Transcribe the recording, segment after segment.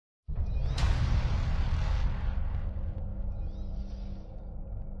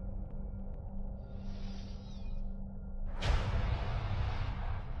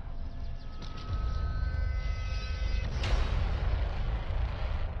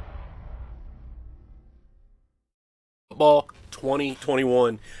Football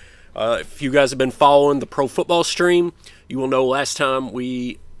 2021. If you guys have been following the Pro Football stream, you will know last time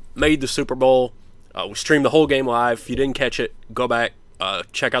we made the Super Bowl, we streamed the whole game live. If you didn't catch it, go back,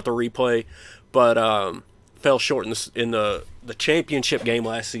 check out the replay. But fell short in the championship game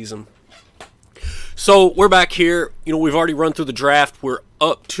last season. So we're back here. You know, we've already run through the draft. We're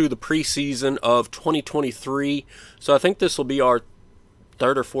up to the preseason of 2023. So I think this will be our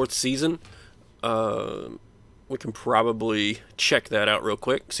third or fourth season. We can probably check that out real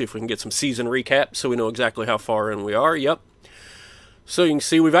quick. See if we can get some season recap so we know exactly how far in we are. Yep. So you can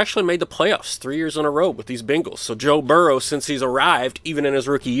see we've actually made the playoffs 3 years in a row with these Bengals. So Joe Burrow, since he's arrived, even in his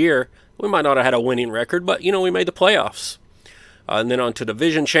rookie year, we might not have had a winning record, but, you know, we made the playoffs. And then on to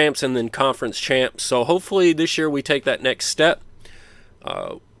division champs and then conference champs. So hopefully this year we take that next step.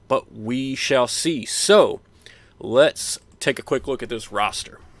 But we shall see. So let's take a quick look at this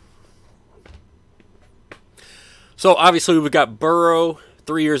roster. So obviously we've got Burrow,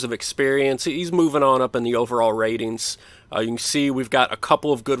 3 years of experience. He's moving on up in the overall ratings. You can see we've got a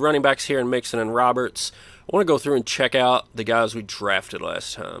couple of good running backs here in Mixon and Roberts. I want to go through and check out the guys we drafted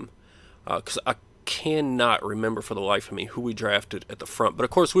last time. Because I cannot remember for the life of me who we drafted at the front. But of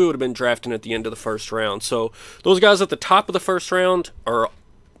course we would have been drafting at the end of the first round. So those guys at the top of the first round are,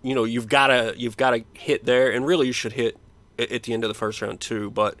 you know, you've got to hit there, and really you should hit at the end of the first round too.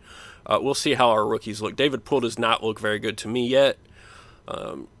 But we'll see how our rookies look. David Poole does not look very good to me yet.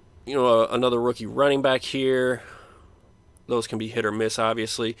 You know, another rookie running back here. Those can be hit or miss,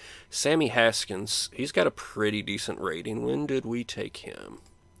 obviously. Sammy Haskins, he's got a pretty decent rating. When did we take him?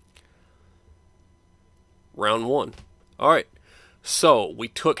 Round 1. All right. So we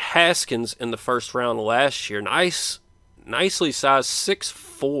took Haskins in the first round last year. Nicely sized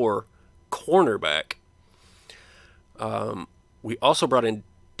 6'4" cornerback. We also brought in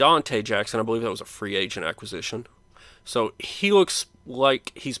Dante Jackson. I believe that was a free agent acquisition. So he looks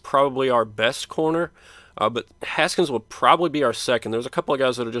like he's probably our best corner. But Haskins will probably be our second. There's a couple of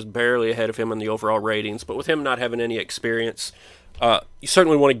guys that are just barely ahead of him in the overall ratings. But with him not having any experience, you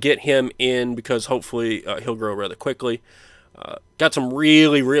certainly want to get him in because hopefully he'll grow rather quickly. Got some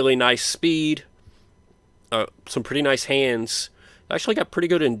really, really nice speed. Some pretty nice hands. Actually got pretty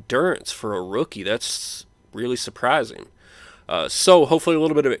good endurance for a rookie. That's really surprising. So hopefully a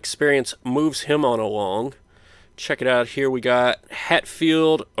little bit of experience moves him on along. Check it out here. We got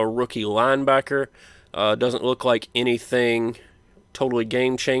Hatfield, a rookie linebacker. Doesn't look like anything totally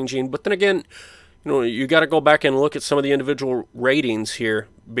game-changing. But then again, you know, you got to go back and look at some of the individual ratings here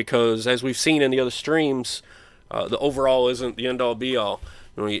because, as we've seen in the other streams, the overall isn't the end-all, be-all.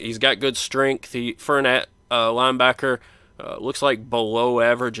 You know, he's got good strength. For an linebacker, looks like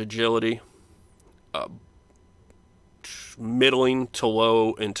below-average agility, middling to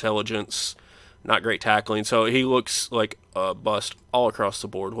low intelligence, not great tackling. So he looks like a bust all across the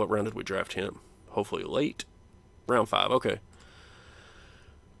board. What round did we draft him? Hopefully late. Round 5, okay.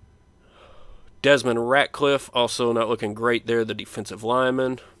 Desmond Ratcliffe, also not looking great there, the defensive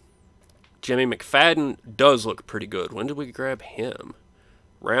lineman. Jimmy McFadden does look pretty good. When did we grab him?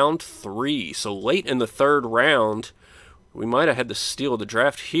 Round 3. So late in the third round, we might have had the steal of the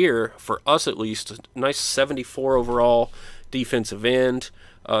draft here, for us at least. A nice 74 overall defensive end.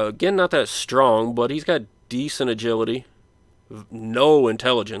 Again, not that strong, but he's got decent agility. No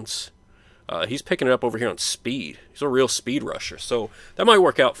intelligence. He's picking it up over here on speed. He's a real speed rusher. So that might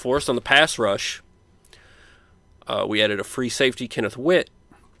work out for us on the pass rush. We added a free safety, Kenneth Witt.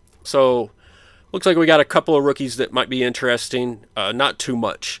 So looks like we got a couple of rookies that might be interesting. Not too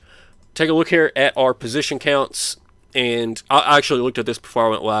much. Take a look here at our position counts. And I actually looked at this before I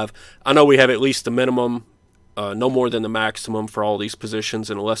went live. I know we have at least the minimum, no more than the maximum for all these positions,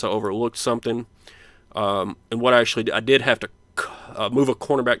 unless I overlooked something. And what I did have to move a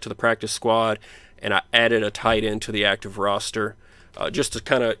cornerback to the practice squad, and I added a tight end to the active roster just to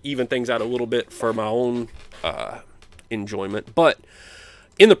kind of even things out a little bit for my own enjoyment. But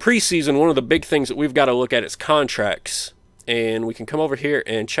in the preseason, one of the big things that we've got to look at is contracts, and we can come over here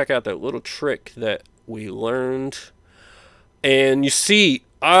and check out that little trick that we learned. And you see,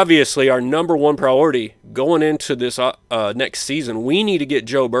 obviously, our #1 priority going into this next season, we need to get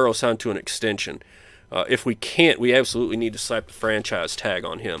Joe Burrow signed to an extension. If we can't, we absolutely need to slap the franchise tag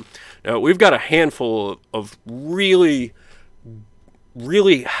on him. Now, we've got a handful of really,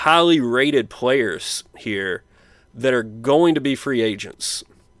 really highly rated players here that are going to be free agents.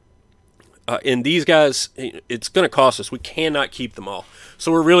 And these guys, it's going to cost us. We cannot keep them all.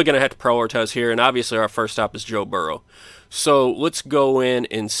 So we're really going to have to prioritize here. And obviously our first stop is Joe Burrow. So let's go in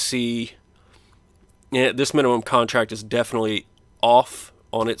and see. Yeah, this minimum contract is definitely off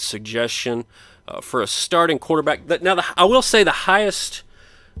on its suggestion. for a starting quarterback. Now, I will say the highest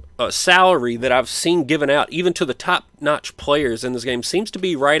salary that I've seen given out, even to the top-notch players in this game, seems to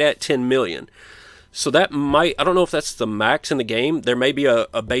be right at $10 million. So that might, I don't know if that's the max in the game. There may be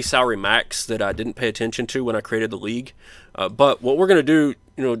a base salary max that I didn't pay attention to when I created the league. But what we're going to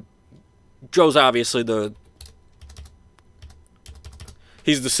do, Joe's obviously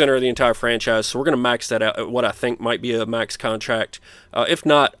he's the center of the entire franchise, so we're going to max that out at what I think might be a max contract. If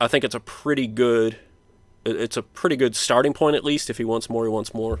not, I think it's a pretty good starting point, at least. If he wants more, he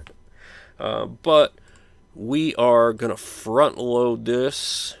wants more. But we are going to front load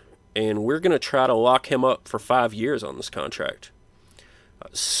this, and we're going to try to lock him up for 5 years on this contract.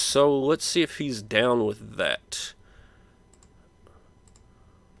 So let's see if he's down with that.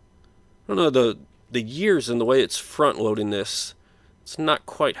 I don't know, the years and the way it's front loading this, it's not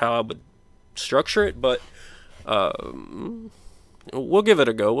quite how I would structure it, but we'll give it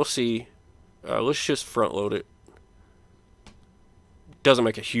a go. We'll see. Let's just front load it. Doesn't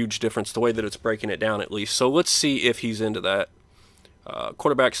make a huge difference the way that it's breaking it down, at least. So let's see if he's into that.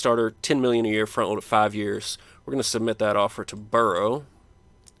 Quarterback starter, $10 million a year, front load at 5 years. We're going to submit that offer to Burrow.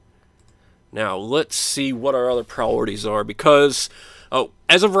 Now let's see what our other priorities are, because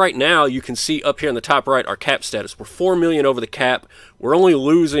as of right now, you can see up here in the top right our cap status. We're $4 million over the cap. We're only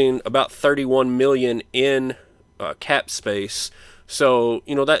losing about $31 million in cap space. So,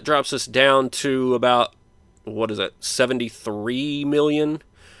 that drops us down to about, what is that, $73 million.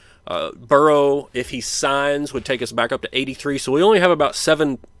 Burrow, if he signs, would take us back up to 83. So we only have about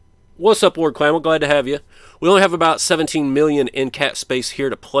What's up, Lord Clan? We're glad to have you. We only have about $17 million in cap space here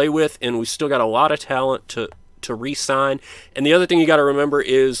to play with, and we still got a lot of talent to re-sign. And the other thing you got to remember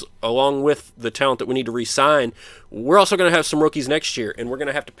is, along with the talent that we need to re-sign, we're also going to have some rookies next year, and we're going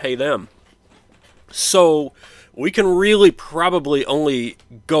to have to pay them. So we can really probably only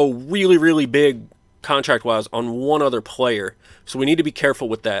go really, really big contract-wise on one other player. So we need to be careful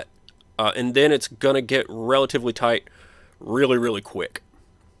with that. And then it's going to get relatively tight really, really quick.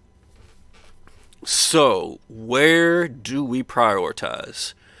 So where do we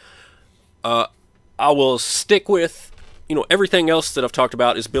prioritize? I will stick with, everything else that I've talked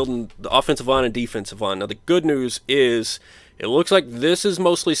about is building the offensive line and defensive line. Now, the good news is it looks like this is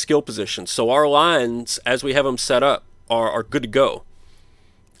mostly skill positions. So our lines, as we have them set up, are good to go.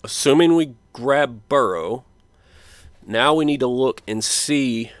 Assuming we grab Burrow, now we need to look and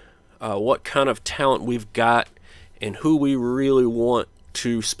see what kind of talent we've got and who we really want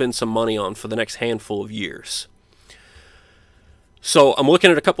to spend some money on for the next handful of years. So I'm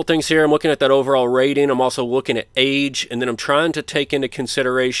looking at a couple things here. I'm looking at that overall rating. I'm also looking at age, and then I'm trying to take into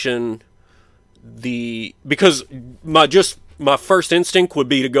consideration because my first instinct would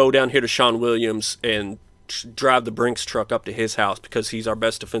be to go down here to Sean Williams and drive the Brinks truck up to his house because he's our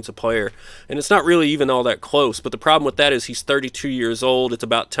best defensive player. And it's not really even all that close, but the problem with that is he's 32 years old. It's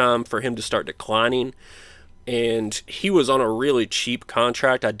about time for him to start declining. And he was on a really cheap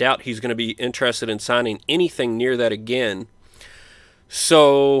contract. I doubt he's going to be interested in signing anything near that again.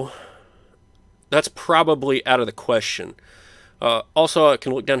 So that's probably out of the question. Also, I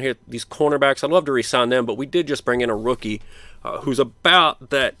can look down here at these cornerbacks. I'd love to re-sign them, but we did just bring in a rookie who's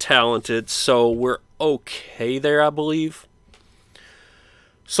about that talented, so we're okay there, I believe.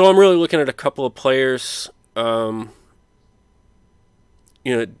 So I'm really looking at a couple of players.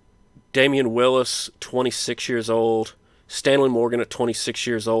 Damian Willis, 26 years old. Stanley Morgan at 26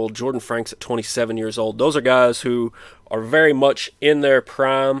 years old. Jordan Franks at 27 years old. Those are guys who are very much in their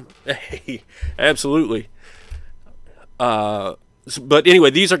prime. Hey, absolutely. But anyway,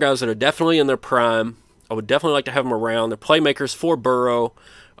 these are guys that are definitely in their prime. I would definitely like to have them around. They're playmakers for Burrow.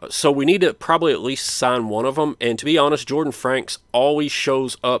 So we need to probably at least sign one of them. And to be honest, Jordan Franks always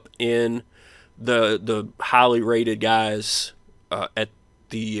shows up in the highly rated guys at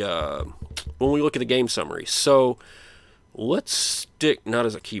the when we look at the game summary. So let's stick, not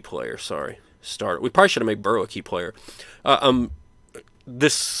as a key player, sorry, starter. We probably should have made Burrow a key player.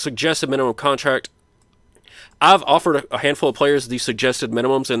 This suggested minimum contract, I've offered a handful of players these suggested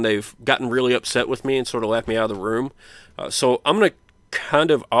minimums, and they've gotten really upset with me and sort of laughed me out of the room. So I'm going to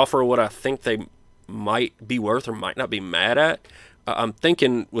kind of offer what I think they might be worth or might not be mad at. I'm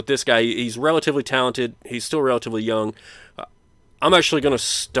thinking with this guy, he's relatively talented. He's still relatively young. I'm actually going to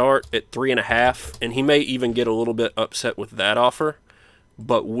start at 3.5, and he may even get a little bit upset with that offer,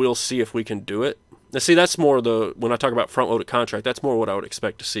 but we'll see if we can do it. Now, see, that's more when I talk about front-loaded contract, that's more what I would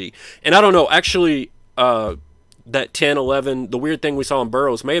expect to see. And I don't know, actually, that 10, 11, the weird thing we saw in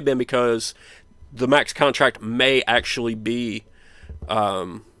Burrows may have been because the max contract may actually be,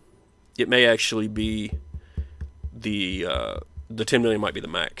 it may actually be the $10 million might be the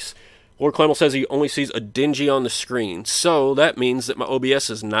max. Lord Clamel says he only sees a dingy on the screen. So that means that my OBS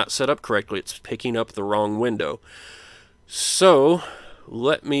is not set up correctly. It's picking up the wrong window. So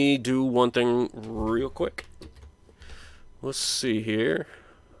let me do one thing real quick. Let's see here.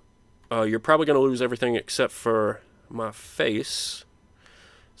 You're probably going to lose everything except for my face.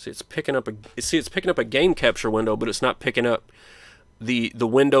 See, it's picking up a game capture window, but it's not picking up the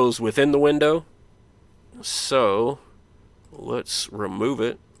windows within the window. So let's remove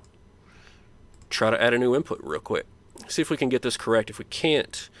it. Try to add a new input real quick. See if we can get this correct. If we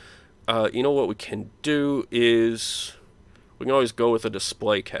can't, you know what we can do is we can always go with a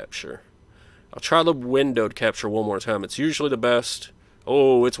display capture. I'll try the windowed capture one more time. It's usually the best.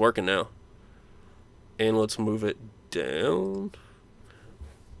 Oh, it's working now. And let's move it down.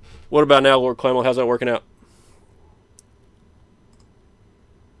 What about now, Lord Clamel? How's that working out?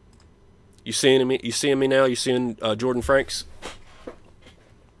 You seeing me? You seeing me now? You seeing Jordan Franks?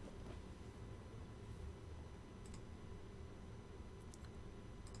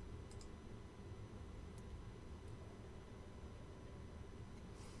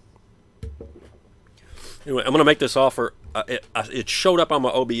 Anyway, I'm going to make this offer. It showed up on my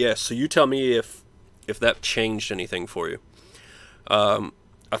OBS, so you tell me if that changed anything for you. All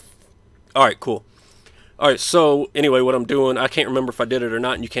right, cool. All right, so anyway, what I'm doing, I can't remember if I did it or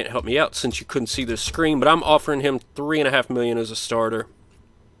not, and you can't help me out since you couldn't see the screen, but I'm offering him $3.5 million as a starter.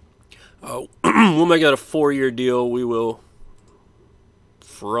 We'll make that a 4-year deal. We will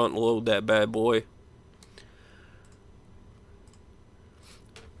front load that bad boy.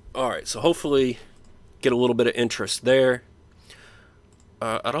 All right, so hopefully get a little bit of interest there.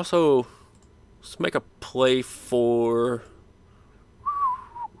 I'd also let's make a play for.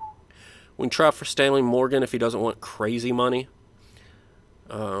 We can try for Stanley Morgan if he doesn't want crazy money.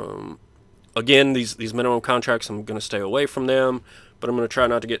 Again, these minimum contracts, I'm going to stay away from them, but I'm going to try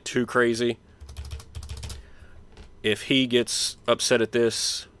not to get too crazy. If he gets upset at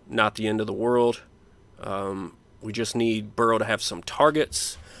this, not the end of the world. We just need Burrow to have some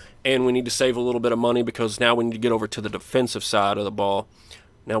targets. And we need to save a little bit of money because now we need to get over to the defensive side of the ball.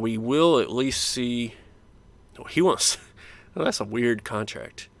 Now we will at least see. Oh, he wants. Oh, that's a weird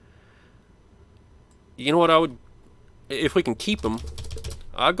contract. You know what I would, if we can keep him,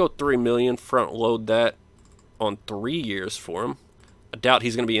 I'd go $3 million, front load that on 3 years for him. I doubt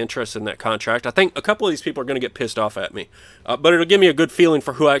he's going to be interested in that contract. I think a couple of these people are going to get pissed off at me, but it'll give me a good feeling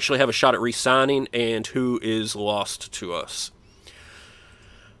for who actually have a shot at re-signing and who is lost to us.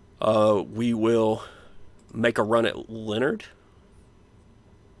 We will make a run at Leonard.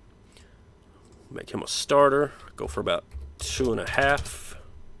 Make him a starter. Go for about 2.5.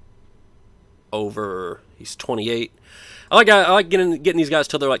 Over, he's 28. I like getting these guys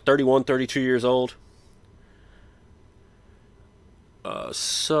till they're like 31, 32 years old.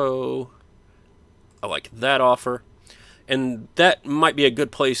 So I like that offer, and that might be a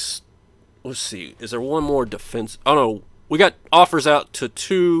good place. Let's see. Is there one more defense? Oh no. We got offers out to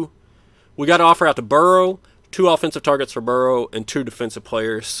 2. We got an offer out to Burrow, 2 offensive targets for Burrow, and 2 defensive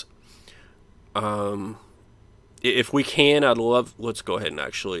players. If we can, I'd love. Let's go ahead and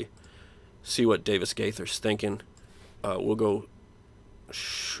actually see what Davis Gaither's thinking. We'll go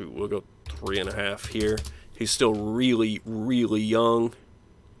 3.5 here. He's still really, really young.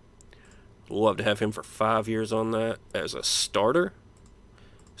 Love to have him for 5 years on that as a starter.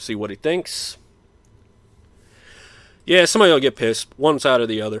 See what he thinks. Yeah, somebody will get pissed, one side or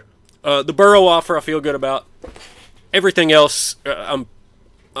the other. The Burrow offer I feel good about. Everything else,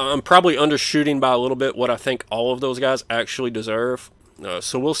 I'm probably undershooting by a little bit what I think all of those guys actually deserve.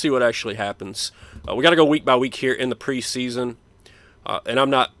 So we'll see what actually happens. We got to go week by week here in the preseason. And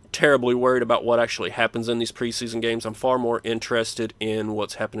I'm not terribly worried about what actually happens in these preseason games. I'm far more interested in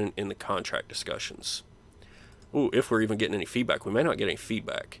what's happening in the contract discussions. Ooh, if we're even getting any feedback. We may not get any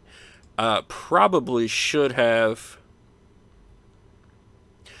feedback. Probably should have...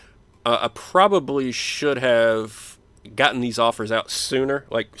 I probably should have gotten these offers out sooner,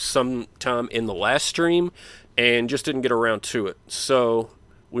 like sometime in the last stream, and just didn't get around to it. So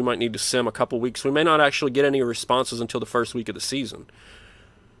we might need to sim a couple weeks. We may not actually get any responses until the first week of the season.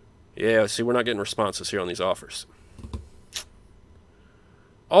 Yeah, see, we're not getting responses here on these offers.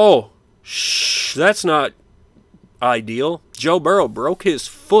 Oh, that's not ideal. Joe Burrow broke his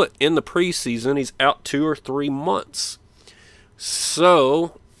foot in the preseason. He's out 2 or 3 months.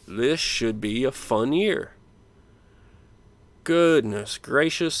 So this should be a fun year. Goodness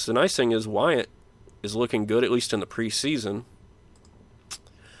gracious. The nice thing is Wyatt is looking good, at least in the preseason.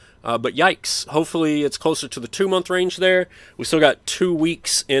 But yikes. Hopefully it's closer to the 2-month range there. We still got 2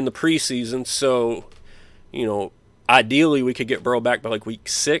 weeks in the preseason, so, you know, Ideally, we could get Burrow back by like week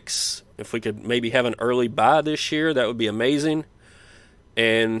 6. If we could maybe have an early bye this year, that would be amazing.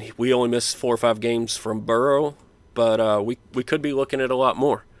 And we only missed 4 or 5 games from Burrow, but we could be looking at a lot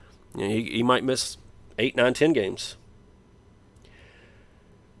more. You know, he might miss 8, 9, 10 games.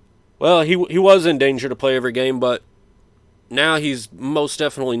 Well, he was in danger to play every game, but now he's most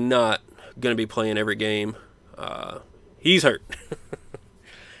definitely not going to be playing every game. He's hurt.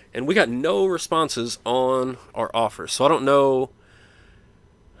 And we got no responses on our offers, so I don't know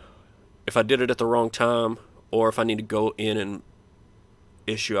if I did it at the wrong time or if I need to go in and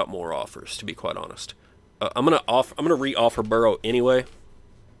issue out more offers, to be quite honest. I'm gonna re-offer Burrow anyway,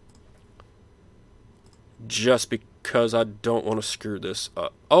 just because I don't want to screw this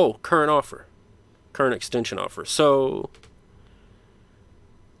up. Oh, current extension offer. So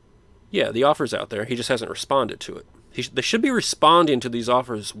yeah, the offer's out there. He just hasn't responded to it. They should be responding to these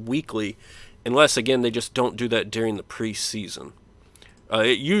offers weekly, unless again they just don't do that during the preseason.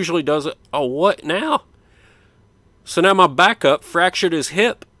 It usually does it. Oh, what now? So now my backup fractured his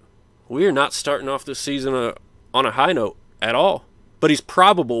hip. We are not starting off this season on a high note at all. But he's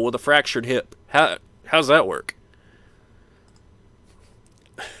probable with a fractured hip. How's that work?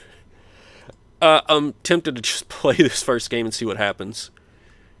 I'm tempted to just play this first game and see what happens.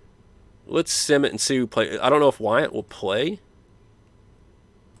 Let's sim it and see who plays. I don't know if Wyatt will play.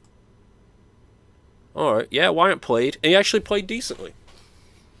 Alright, yeah, Wyatt played. And he actually played decently.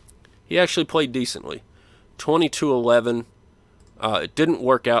 22-11. It didn't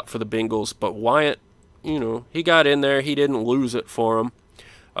work out for the Bengals, but Wyatt, you know, he got in there. He didn't lose it for him.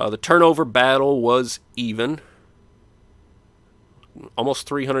 The turnover battle was even. Almost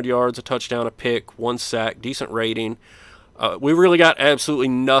 300 yards, a touchdown, a pick, 1 sack, decent rating. We really got absolutely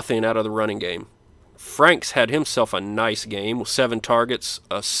nothing out of the running game. Franks had himself a nice game with 7 targets,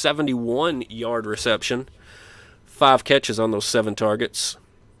 a 71-yard reception, 5 catches on those 7 targets.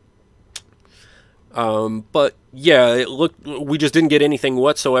 But yeah, we just didn't get anything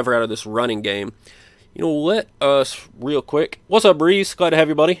whatsoever out of this running game. You know, let us real quick. What's up, Breeze? Glad to have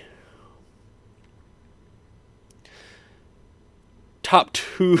you, buddy. Top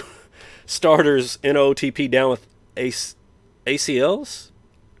 2 starters in OTP down with ACLs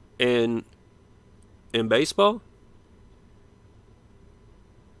in baseball.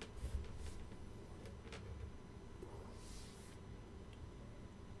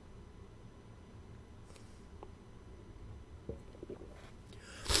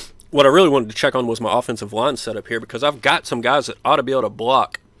 What I really wanted to check on was my offensive line setup here, because I've got some guys that ought to be able to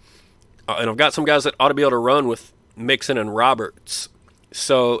block, and I've got some guys that ought to be able to run with Mixon and Roberts.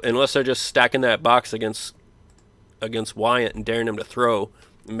 So unless they're just stacking that box against Wyatt and daring him to throw,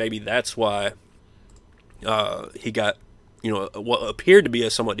 maybe that's why he got, you know, what appeared to be a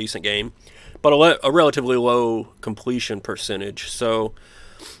somewhat decent game, but a relatively low completion percentage. So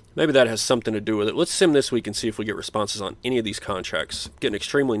maybe that has something to do with it. Let's sim this week and see if we get responses on any of these contracts. Getting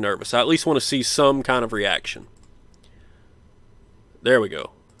extremely nervous. I at least want to see some kind of reaction. There we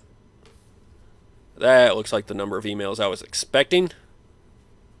go. That looks like the number of emails I was expecting.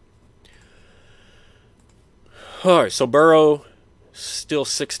 All right, so Burrow, still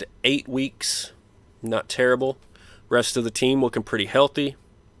 6 to 8 weeks. Not terrible. Rest of the team looking pretty healthy.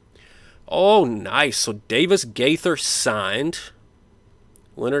 Oh, nice. So Davis Gaither signed.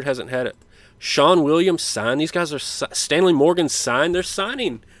 Leonard hasn't had it. Sean Williams signed. These guys are... Stanley Morgan signed. They're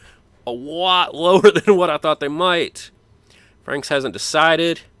signing a lot lower than what I thought they might. Franks hasn't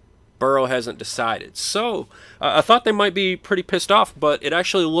decided. Burrow hasn't decided. So, I thought they might be pretty pissed off, but it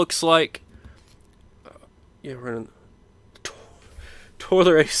actually looks like... yeah, running... tore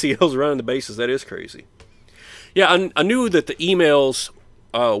their ACLs running the bases. That is crazy. Yeah, I knew that the emails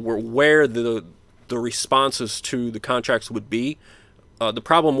were where the responses to the contracts would be. The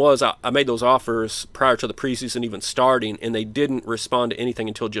problem was I made those offers prior to the preseason even starting, and they didn't respond to anything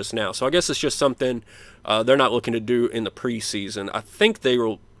until just now. So I guess it's just something they're not looking to do in the preseason. I think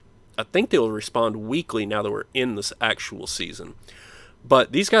they'll respond weekly now that we're in this actual season.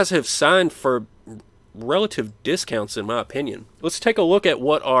 But these guys have signed for relative discounts, in my opinion. Let's take a look at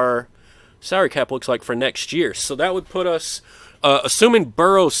what our salary cap looks like for next year. So that would put us, assuming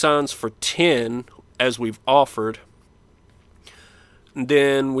Burrow signs for 10, as we've offered,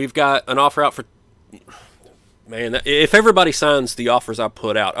 then we've got an offer out for... Man, if everybody signs the offers I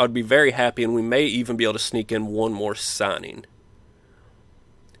put out, I'd be very happy, and we may even be able to sneak in one more signing.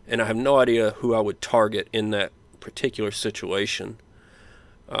 And I have no idea who I would target in that particular situation.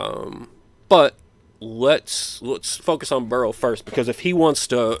 But let's focus on Burrow first, because if he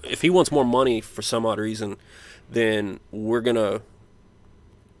wants more money for some odd reason, then we're gonna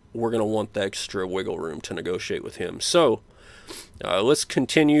we're going to want the extra wiggle room to negotiate with him. So let's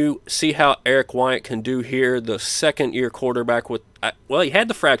continue, see how Eric Wyatt can do here. The second-year quarterback with, well, he had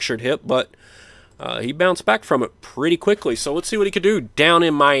the fractured hip, but he bounced back from it pretty quickly. So let's see what he could do down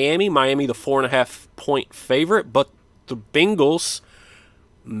in Miami. Miami, the 4.5-point favorite, but the Bengals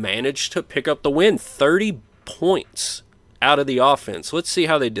managed to pick up the win. 30 points out of the offense. Let's see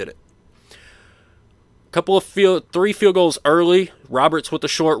how they did it. Couple of three field goals early. Roberts with a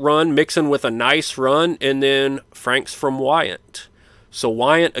short run, Mixon with a nice run, and then Franks from Wyatt. So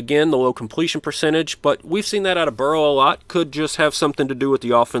Wyatt, again, the low completion percentage, but we've seen that out of Burrow a lot. Could just have something to do with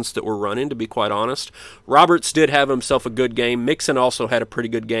the offense that we're running, to be quite honest. Roberts did have himself a good game. Mixon also had a pretty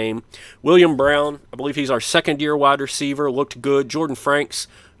good game. William Brown, I believe he's our second-year wide receiver, looked good. Jordan Franks,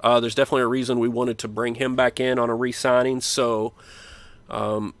 there's definitely a reason we wanted to bring him back in on a re-signing. So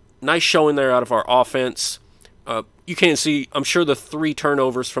nice showing there out of our offense. You can't see, I'm sure the 3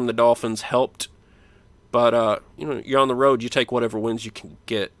 turnovers from the Dolphins helped. But, you know, you're on the road, you take whatever wins you can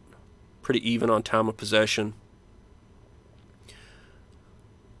get. Pretty even on time of possession.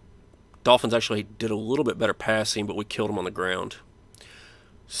 Dolphins actually did a little bit better passing, but we killed them on the ground.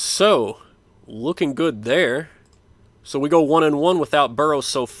 So, looking good there. So we go 1-1 without Burrow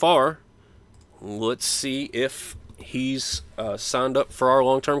so far. Let's see if he's signed up for our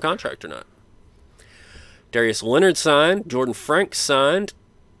long-term contract or not. Darius Leonard signed. Jordan Franks signed.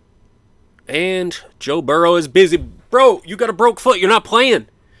 And Joe Burrow is busy. Bro, you got a broke foot. You're not playing.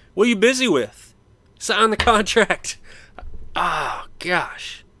 What are you busy with? Sign the contract. Ah,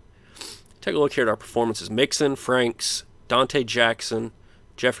 gosh. Take a look here at our performances. Mixon, Franks, Dante Jackson,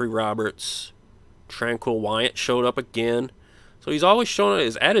 Jeffrey Roberts, Tranquil Wyatt showed up again. So he's always shown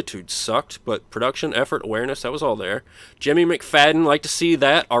his attitude sucked, but production, effort, awareness, that was all there. Jimmy McFadden, like to see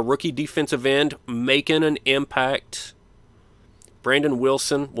that. Our rookie defensive end making an impact. Brandon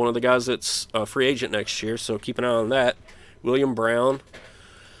Wilson, one of the guys that's a free agent next year, so keep an eye on that. William Brown.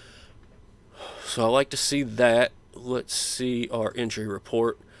 So I like to see that. Let's see our injury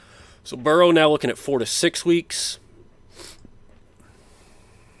report. So Burrow now looking at 4 to 6 weeks.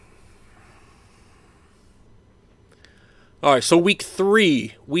 All right, so week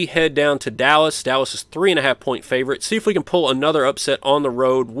 3, we head down to Dallas. Dallas is 3.5-point favorite. See if we can pull another upset on the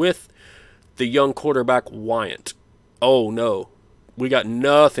road with the young quarterback Wyatt. Oh, no. We got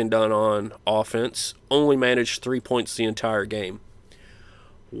nothing done on offense. Only managed 3 points the entire game.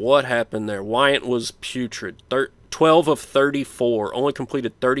 What happened there? Wyatt was putrid. 12 of 34. Only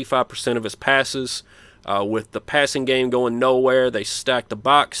completed 35% of his passes. With the passing game going nowhere, they stacked the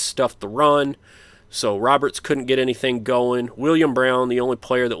box, stuffed the run. So Roberts couldn't get anything going. William Brown, the only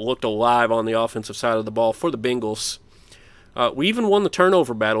player that looked alive on the offensive side of the ball for the Bengals. We even won the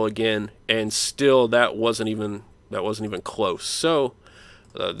turnover battle again, and still that wasn't even close. So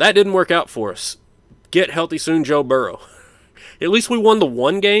that didn't work out for us. Get healthy soon, Joe Burrow. At least we won the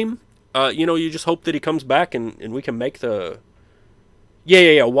one game. You know, you just hope that he comes back and we can make the...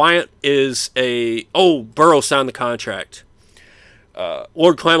 Yeah. Wyatt is a... Oh, Burrow signed the contract.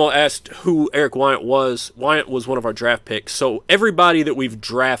 Lord Clamel asked who Eric Wyatt was. Wyatt was one of our draft picks. So everybody that we've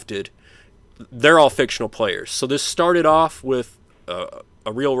drafted, they're all fictional players. So this started off with a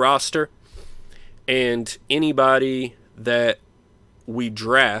real roster, and anybody that we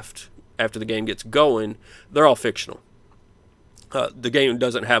draft after the game gets going, they're all fictional. The game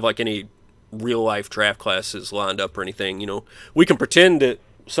doesn't have like any real life draft classes lined up or anything. You know, we can pretend that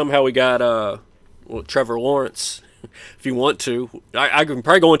somehow we got Trevor Lawrence. If you want to, I can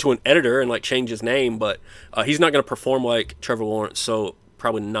probably go into an editor and like change his name, but he's not going to perform like Trevor Lawrence, so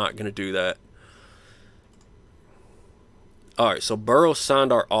probably not going to do that. All right, so Burrow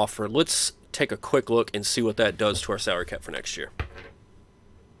signed our offer. Let's take a quick look and see what that does to our salary cap for next year.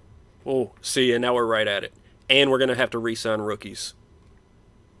 Oh, see, and now we're right at it, and we're going to have to re-sign rookies.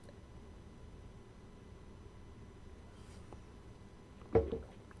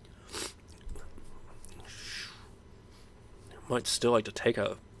 Might still like to take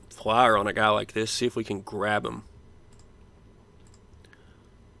a flyer on a guy like this, see if we can grab him.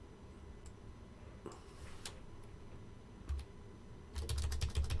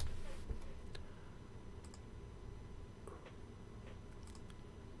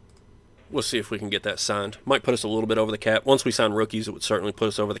 We'll see if we can get that signed. Might put us a little bit over the cap. Once we sign rookies, it would certainly put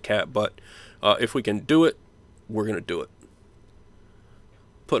us over the cap, but if we can do it, we're going to do it.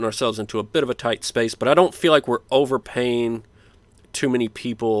 Putting ourselves into a bit of a tight space, but I don't feel like we're overpaying too many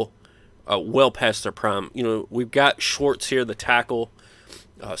people well past their prime. You know, we've got Schwartz here, the tackle,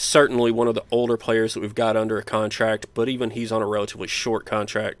 certainly one of the older players that we've got under a contract, but even he's on a relatively short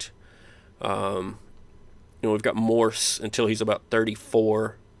contract. You know, we've got Morse until he's about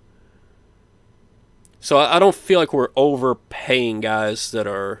 34. So I don't feel like we're overpaying guys that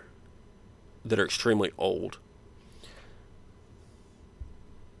are extremely old.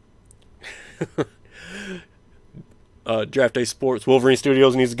 Draft Day Sports, Wolverine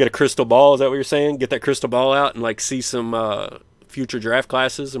Studios needs to get a crystal ball. Is that what you're saying? Get that crystal ball out and like see some future draft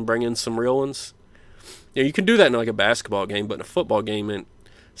classes and bring in some real ones. Yeah, you can do that in like a basketball game, but in a football game, in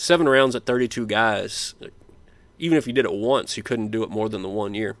 7 rounds at 32 guys, even if you did it once, you couldn't do it more than the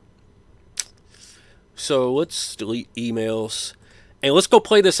 1 year. So let's delete emails and let's go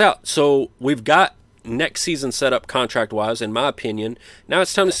play this out. So we've got next season set up contract-wise, in my opinion. Now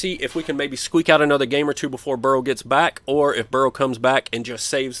it's time to see if we can maybe squeak out another game or two before Burrow gets back, or if Burrow comes back and just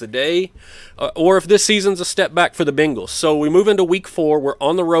saves the day, or if this season's a step back for the Bengals. So we move into week 4. We're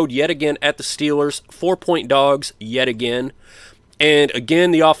on the road yet again at the Steelers, 4-point dogs yet again. And again,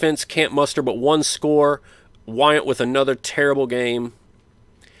 the offense can't muster but 1 score. Wyatt with another terrible game.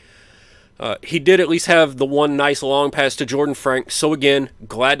 He did at least have the one nice long pass to Jordan Frank. So again,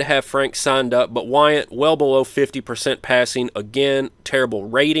 glad to have Frank signed up. But Wyatt, well below 50% passing. Again, terrible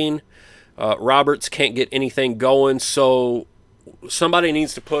rating. Roberts can't get anything going. So somebody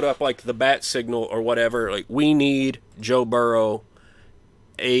needs to put up like the bat signal or whatever. Like, we need Joe Burrow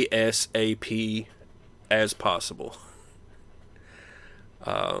ASAP as possible.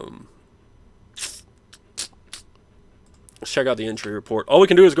 Let's check out the injury report. All we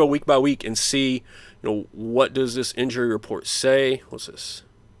can do is go week by week and see, what does this injury report say? What's this?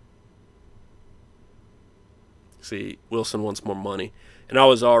 See, Wilson wants more money. And I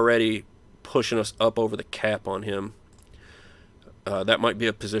was already pushing us up over the cap on him. That might be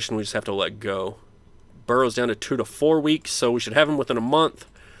a position we just have to let go. Burrow's down to 2 to 4 weeks, so we should have him within a month.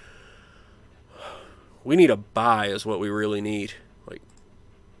 We need a bye is what we really need. Like,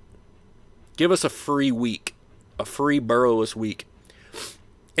 give us a free week. A free Burrow-less week.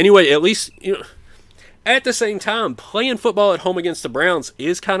 Anyway, at least, at the same time, playing football at home against the Browns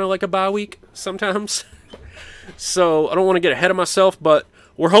is kind of like a bye week sometimes. So I don't want to get ahead of myself, but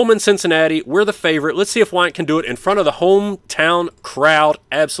we're home in Cincinnati. We're the favorite. Let's see if Wyatt can do it in front of the hometown crowd.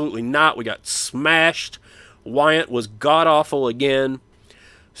 Absolutely not. We got smashed. Wyatt was god-awful again.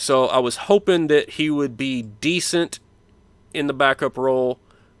 So I was hoping that he would be decent in the backup role,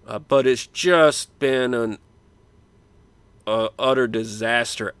 but it's just been an utter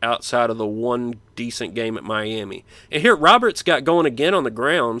disaster outside of the one decent game at Miami. And here, Roberts got going again on the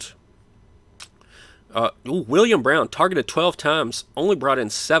ground. William Brown targeted 12 times, only brought in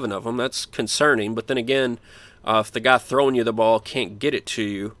 7 of them. That's concerning. But then again, if the guy throwing you the ball can't get it to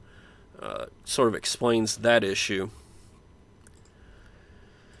you, sort of explains that issue.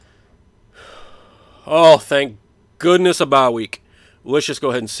 Oh, thank goodness a bye week. Let's just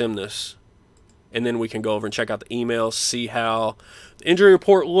go ahead and sim this. And then we can go over and check out the emails, see how the injury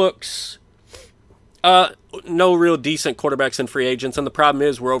report looks. No real decent quarterbacks and free agents. And the problem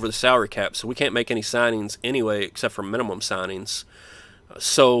is we're over the salary cap, so we can't make any signings anyway except for minimum signings.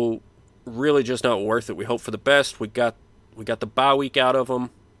 So really just not worth it. We hope for the best. We got the bye week out of him.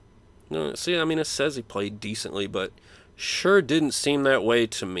 See, I mean, it says he played decently, but sure didn't seem that way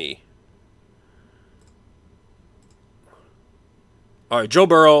to me. All right, Joe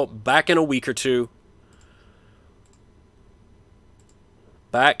Burrow, back in a week or two.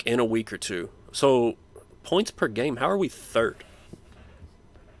 Back in a week or two. So, points per game, how are we 3rd?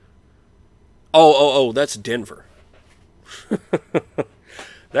 Oh, that's Denver.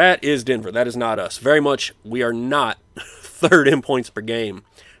 That is Denver. That is not us. Very much, we are not 3rd in points per game.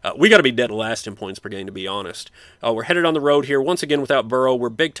 We got to be dead last in points per game, to be honest. We're headed on the road here, once again without Burrow. We're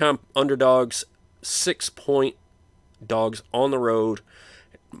big-time underdogs, 6-point dogs on the road,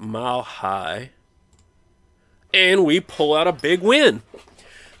 Mile High, and we pull out a big win.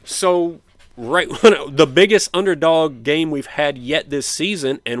 So, right, the biggest underdog game we've had yet this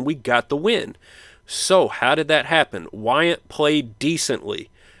season, and we got the win. So, how did that happen? Wyatt played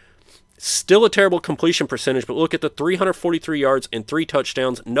decently. Still a terrible completion percentage, but look at the 343 yards and 3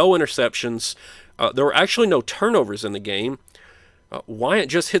 touchdowns, no interceptions. There were actually no turnovers in the game. Wyatt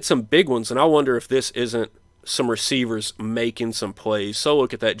just hit some big ones, and I wonder if this isn't some receivers making some plays. So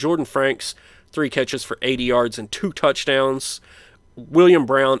look at that. Jordan Franks, 3 catches for 80 yards and 2 touchdowns. William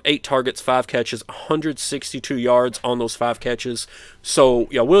Brown, 8 targets, 5 catches, 162 yards on those 5 catches. So,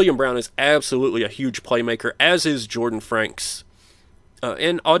 yeah, William Brown is absolutely a huge playmaker, as is Jordan Franks.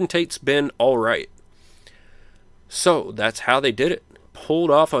 And Auden Tate's been all right. So, that's how they did it. Pulled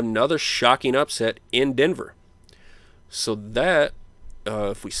off another shocking upset in Denver. So that,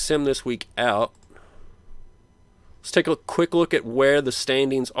 if we sim this week out, let's take a quick look at where the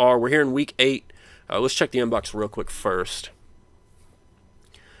standings are. We're here in week 8. Let's check the inbox real quick first.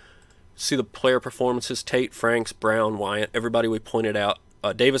 See the player performances: Tate, Franks, Brown, Wyatt, everybody we pointed out.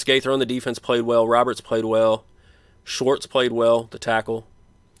 Davis Gaither on the defense played well. Roberts played well. Schwartz played well, the tackle.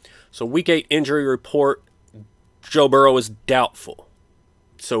 So Week 8 injury report, Joe Burrow is doubtful.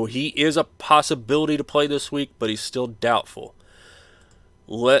 So he is a possibility to play this week, but he's still doubtful.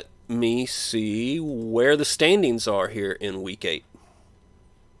 Let me see where the standings are here in Week 8.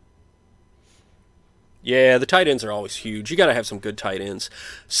 Yeah, the tight ends are always huge. You got to have some good tight ends.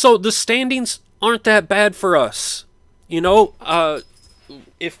 So the standings aren't that bad for us. You know,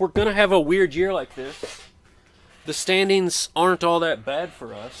 if we're going to have a weird year like this, the standings aren't all that bad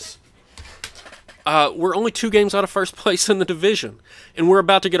for us. We're only 2 games out of first place in the division, and we're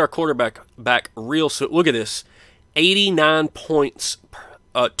about to get our quarterback back real soon. Look at this, 89 points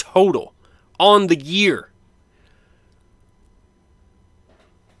total on the year.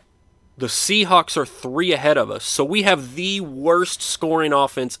 The Seahawks are 3 ahead of us, so we have the worst scoring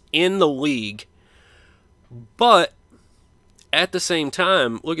offense in the league. But at the same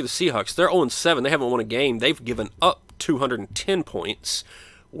time, look at the Seahawks. They're 0-7. They haven't won a game. They've given up 210 points.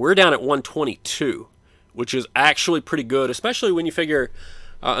 We're down at 122, which is actually pretty good, especially when you figure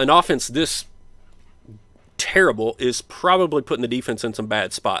an offense this terrible is probably putting the defense in some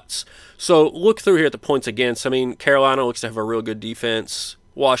bad spots. So look through here at the points against. I mean, Carolina looks to have a real good defense.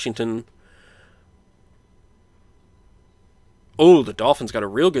 Washington. Oh, the Dolphins got a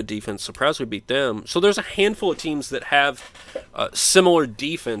real good defense. Surprised we beat them. So there's a handful of teams that have similar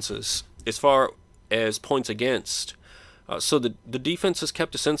defenses as far as points against. So the defense has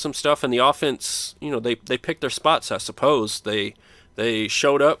kept us in some stuff, and the offense, you know, they picked their spots, I suppose. They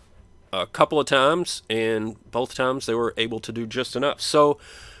showed up a couple of times, and both times they were able to do just enough. So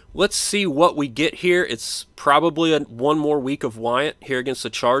let's see what we get here. It's probably one more week of Wyatt here against the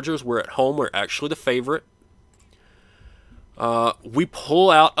Chargers. We're at home. We're actually the favorite. We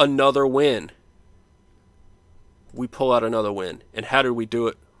pull out another win. And how did we do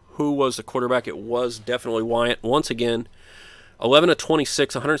it? Who was the quarterback? It was definitely Wyatt. Once again, 11 of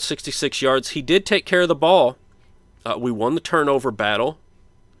 26, 166 yards. He did take care of the ball. We won the turnover battle.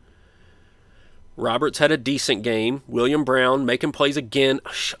 Roberts had a decent game. William Brown making plays again.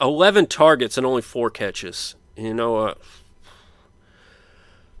 11 targets and only 4 catches. You know,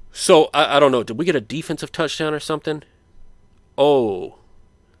 so I don't know. Did we get a defensive touchdown or something? Oh,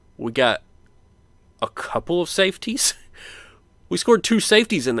 we got a couple of safeties. We scored 2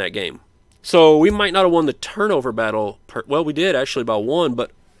 safeties in that game. So we might not have won the turnover battle. Well, we did actually by 1,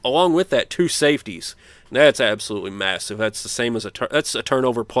 but along with that, 2 safeties. That's absolutely massive. That's the same as that's a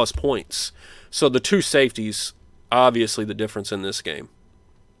turnover plus points. So the 2 safeties, obviously the difference in this game.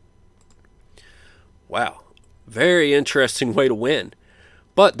 Wow. Very interesting way to win.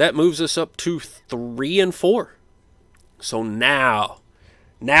 But that moves us up to 3-4. So now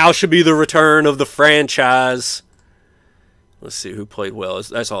should be the return of the franchise. Let's see who played well.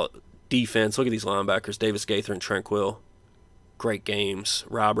 That's all defense. Look at these linebackers, Davis Gaither and Tranquil. Great games.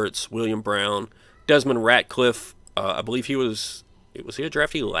 Roberts, William Brown, Desmond Ratcliffe. I believe was he a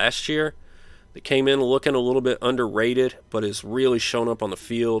draftee last year? That came in looking a little bit underrated, but has really shown up on the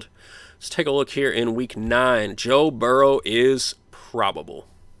field. Let's take a look here in Week 9. Joe Burrow is probable.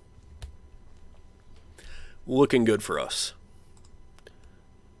 Looking good for us.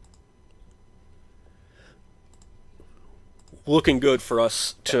 Looking good for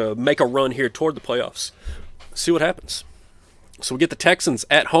us to make a run here toward the playoffs. See what happens. So we get the Texans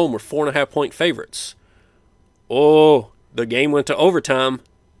at home. We're 4.5-point favorites. Oh, the game went to overtime.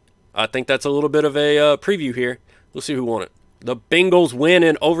 I think that's a little bit of a preview here. We'll see who won it. The Bengals win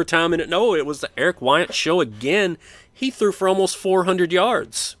in overtime. And no, it was the Eric Wyatt show again. He threw for almost 400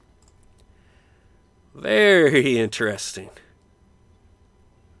 yards. Very interesting.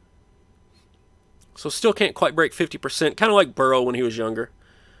 So still can't quite break 50%. Kind of like Burrow when he was younger.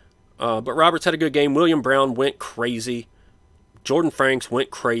 But Roberts had a good game. William Brown went crazy. Jordan Franks went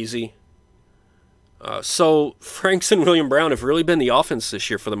crazy. So Franks and William Brown have really been the offense this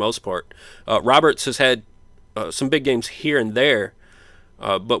year for the most part. Roberts has had some big games here and there.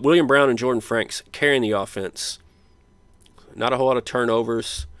 But William Brown and Jordan Franks carrying the offense. Not a whole lot of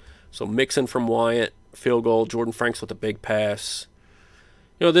turnovers. So Mixon from Wyatt, field goal. Jordan Franks with a big pass.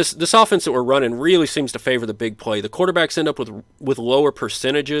 You know, this offense that we're running really seems to favor the big play. The quarterbacks end up with lower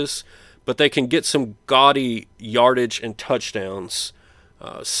percentages, but they can get some gaudy yardage and touchdowns.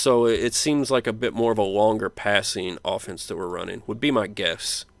 So it seems like a bit more of a longer passing offense that we're running, would be my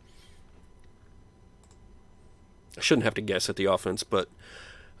guess. I shouldn't have to guess at the offense, but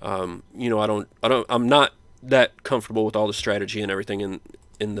you know, I'm not that comfortable with all the strategy and everything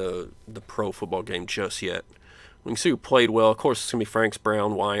in the pro football game just yet. We can see who played well. Of course, it's going to be Franks,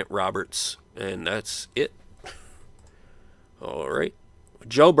 Brown, Wyatt, Roberts, and that's it. All right.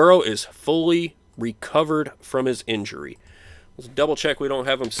 Joe Burrow is fully recovered from his injury. Let's double check we don't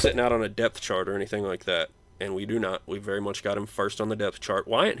have him sitting out on a depth chart or anything like that. And we do not. We very much got him first on the depth chart.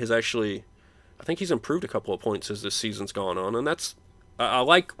 Wyatt has actually, I think he's improved a couple of points as this season's gone on. And that's, I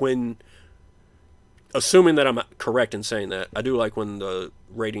like when, assuming that I'm correct in saying that, I do like when the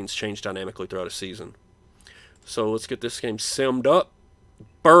ratings change dynamically throughout a season. So let's get this game simmed up.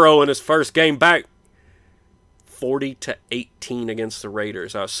 Burrow in his first game back, 40-18 against the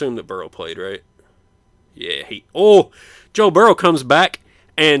Raiders. I assume that Burrow played, right? Yeah, Joe Burrow comes back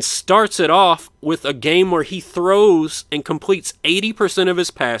and starts it off with a game where he throws and completes 80% of his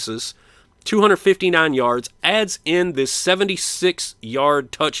passes, 259 yards, adds in this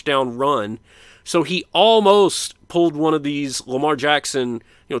 76-yard touchdown run. So he almost pulled one of these Lamar Jackson,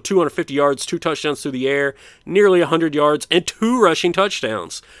 250 yards, 2 touchdowns through the air, nearly 100 yards, and 2 rushing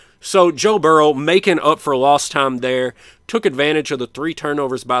touchdowns. So Joe Burrow making up for lost time there, took advantage of the 3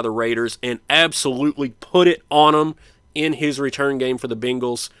 turnovers by the Raiders, and absolutely put it on them in his return game for the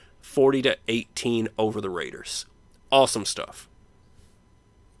Bengals, 40-18 over the Raiders. Awesome stuff.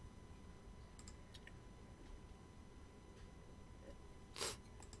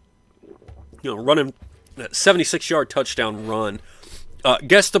 Running that 76-yard touchdown run.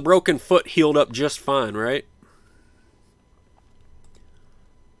 Guess the broken foot healed up just fine, right?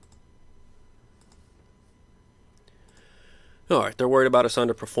 All right, they're worried about us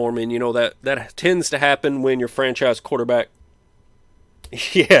underperforming. That tends to happen when your franchise quarterback,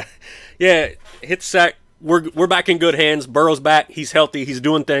 hit the sack. We're back in good hands. Burrow's back. He's healthy. He's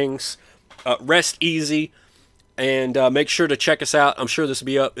doing things. Rest easy, and make sure to check us out. I'm sure this will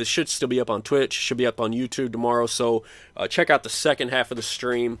be up. It should still be up on Twitch. Should be up on YouTube tomorrow. So check out the second half of the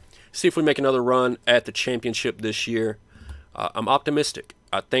stream. See if we make another run at the championship this year. I'm optimistic.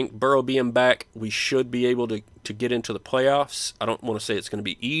 I think Burrow being back, we should be able to get into the playoffs. I don't want to say it's going to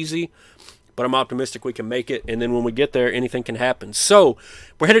be easy, but I'm optimistic we can make it. And then when we get there, anything can happen. So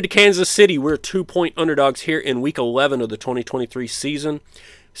we're headed to Kansas City. We're 2-point underdogs here in Week 11 of the 2023 season.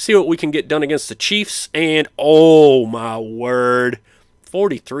 See what we can get done against the Chiefs. And, oh, my word,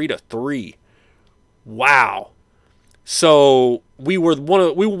 43-3. Wow. So we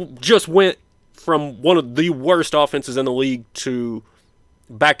just went from one of the worst offenses in the league to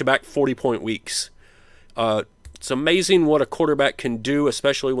back-to-back 40-point weeks. It's amazing what a quarterback can do,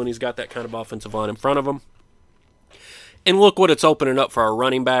 especially when he's got that kind of offensive line in front of him. And look what it's opening up for our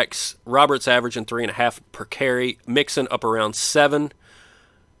running backs. Roberts averaging 3.5 per carry, Mixon up around 7.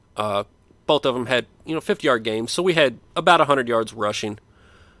 Both of them had 50-yard games, so we had about 100 yards rushing.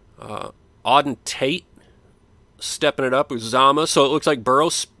 Auden Tate stepping it up, Uzama. So it looks like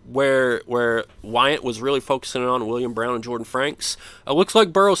Burrow's where Wyatt was really focusing on William Brown and Jordan Franks. It looks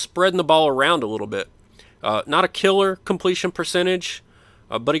like Burrow's spreading the ball around a little bit. Not a killer completion percentage,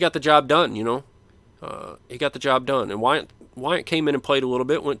 but he got the job done, he got the job done. And Wyatt came in and played a little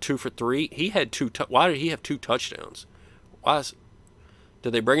bit, went 2 for 3. He had why did he have 2 touchdowns?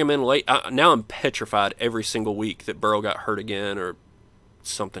 Did they bring him in late? Now I'm petrified every single week that Burrow got hurt again or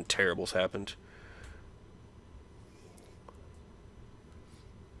something terrible's happened.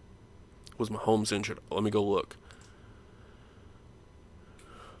 Was Mahomes injured? Let me go look.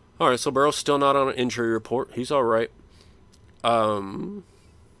 All right, so Burrow's still not on an injury report. He's all right. Well,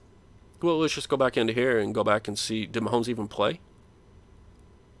 let's just go back into here and go back and see. Did Mahomes even play?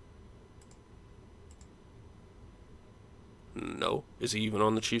 No. Is he even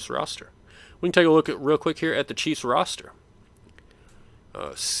on the Chiefs roster? We can take a look at real quick here at the Chiefs roster.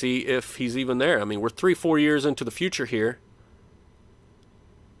 See if he's even there. I mean, we're 3-4 years into the future here.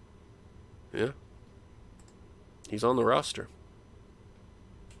 Yeah. He's on the roster.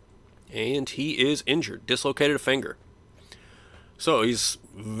 And he is injured. Dislocated a finger. So he's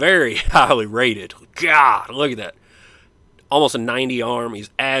very highly rated. God, look at that. Almost a 90 arm. He's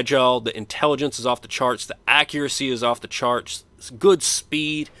agile. The intelligence is off the charts. The accuracy is off the charts. It's good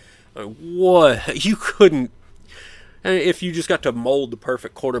speed. What? You couldn't. If you just got to mold the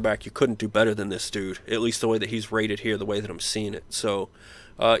perfect quarterback, you couldn't do better than this dude. At least the way that he's rated here, the way that I'm seeing it. So,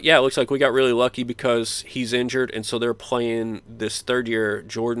 yeah, it looks like we got really lucky because he's injured, and so they're playing this third-year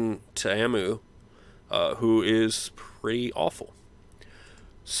Jordan Ta'amu, who is pretty awful.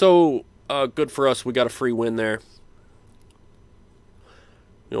 So, good for us. We got a free win there.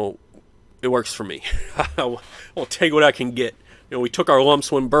 It works for me. I'll take what I can get. We took our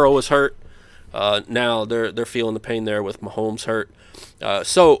lumps when Burrow was hurt. Now they're feeling the pain there with Mahomes hurt.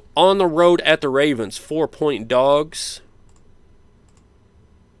 So, on the road at the Ravens, 4-point dogs.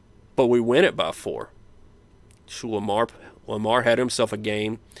 But we win it by 4. Lamar had himself a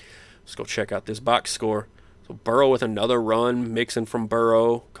game. Let's go check out this box score. So Burrow with another run, Mixon from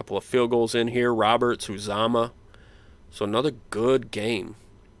Burrow. A couple of field goals in here. Roberts, Uzama. So another good game.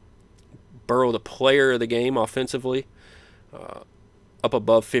 Burrow, the player of the game offensively. Up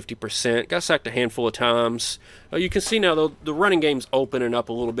above 50%. Got sacked a handful of times. You can see now, though, the running game's opening up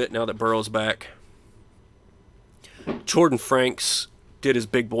a little bit now that Burrow's back. Jordan Franks did his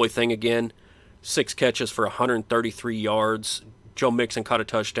big boy thing again. 6 catches for 133 yards. Joe Mixon caught a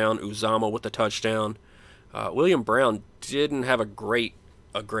touchdown. Uzama with the touchdown. William Brown didn't have a great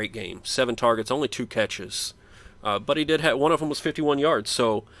game. 7 targets, only 2 catches. But he did have, one of them was 51 yards.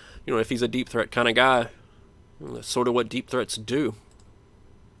 So, you know, if he's a deep threat kind of guy, that's sort of what deep threats do.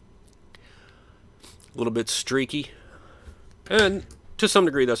 A little bit streaky. And to some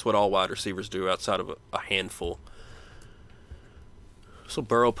degree, that's what all wide receivers do outside of a handful. So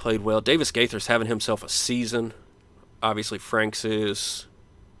Burrow played well. Davis Gaither's having himself a season. Obviously, Franks is.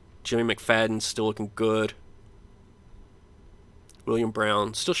 Jimmy McFadden's still looking good. William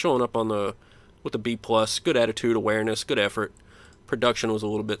Brown still showing up with a B+. Good attitude, awareness, good effort. Production was a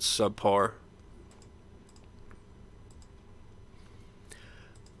little bit subpar.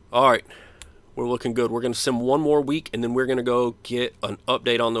 All right. We're looking good. We're going to sim one more week, and then we're going to go get an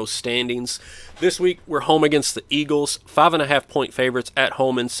update on those standings. This week, we're home against the Eagles, 5.5-point favorites at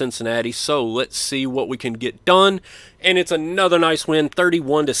home in Cincinnati. So let's see what we can get done. And it's another nice win,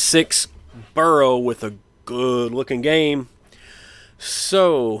 31-6. Burrow with a good-looking game.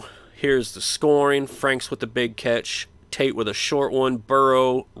 So here's the scoring. Franks with the big catch. Tate with a short one.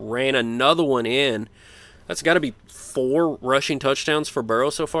 Burrow ran another one in. That's got to be 4 rushing touchdowns for Burrow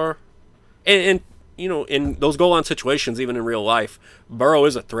so far. And, you know, in those goal line situations, even in real life, Burrow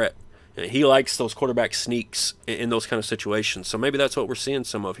is a threat. And he likes those quarterback sneaks in those kind of situations. So maybe that's what we're seeing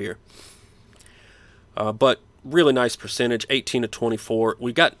some of here. But really nice percentage, 18-24.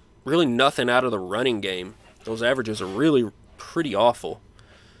 We got really nothing out of the running game. Those averages are really pretty awful.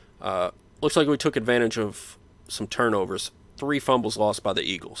 Looks like we took advantage of some turnovers. 3 fumbles lost by the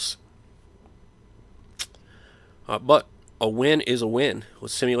Eagles. But a win is a win.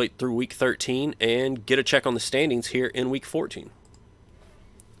 Let's simulate through week 13 and get a check on the standings here in week 14.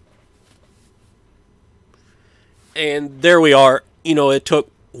 And there we are. You know, it took,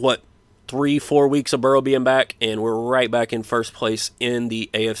 3-4 weeks of Burrow being back, and we're right back in first place in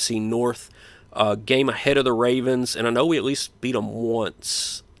the AFC North. Game ahead of the Ravens, and I know we at least beat them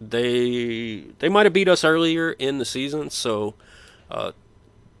once. They might have beat us earlier in the season, so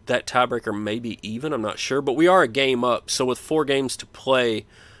that tiebreaker may be even, I'm not sure. But we are a game up, so with 4 games to play,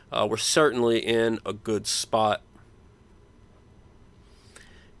 we're certainly in a good spot.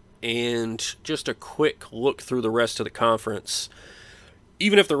 And just a quick look through the rest of the conference.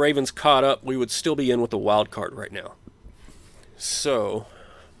 Even if the Ravens caught up, we would still be in with the wild card right now. So,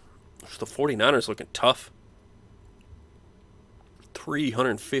 the 49ers looking tough.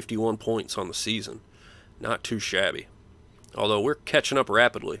 351 points on the season. Not too shabby. Although we're catching up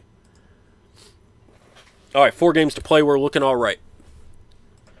rapidly. All right, 4 games to play. We're looking all right.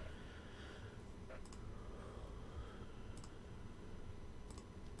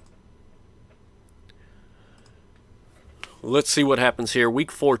 Let's see what happens here.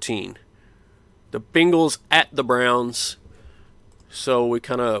 Week 14. The Bengals at the Browns. So we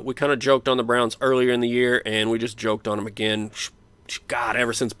kind of joked on the Browns earlier in the year, and we just joked on them again. God,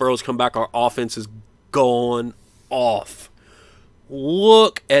 ever since Burrow's come back, our offense is going off.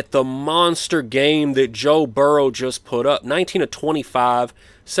 Look at the monster game that Joe Burrow just put up. 19-25,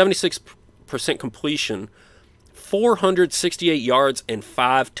 76% completion, 468 yards, and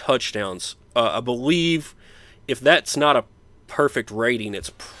 5 touchdowns. I believe if that's not a perfect rating,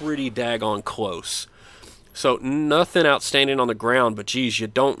 it's pretty daggone close. So nothing outstanding on the ground, but geez, you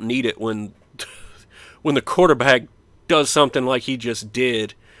don't need it when the quarterback does something like he just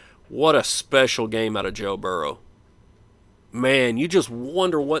did. What a special game out of Joe Burrow. Man, you just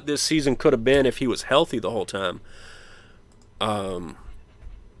wonder what this season could have been if he was healthy the whole time.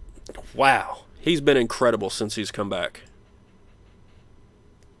 Wow. He's been incredible since he's come back.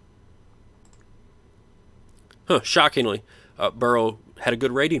 Shockingly, Burrow had a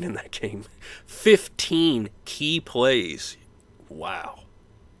good rating in that game. 15 key plays. Wow.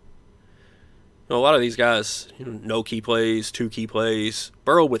 A lot of these guys, no key plays, 2 key plays.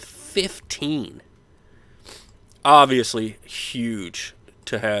 Burrow with 15. Obviously huge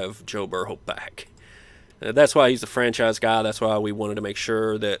to have Joe Burrow back. That's why he's the franchise guy. That's why we wanted to make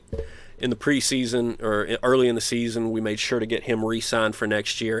sure that in the preseason or early in the season, we made sure to get him re-signed for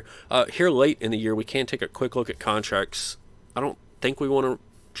next year. Here late in the year, we can take a quick look at contracts. I don't think we want to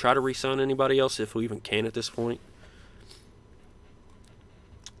try to re-sign anybody else if we even can at this point.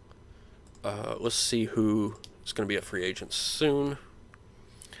 Let's see who is going to be a free agent soon.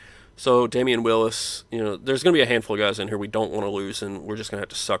 So Damian Willis, you know, there's going to be a handful of guys in here we don't want to lose, and we're just going to have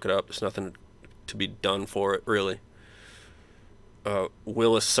to suck it up. There's nothing to be done for it, really.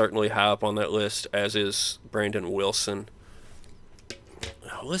 Willis certainly high up on that list, as is Brandon Wilson.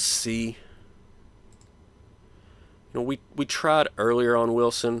 Let's see. You know, we tried earlier on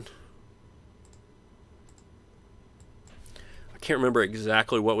Wilson. I can't remember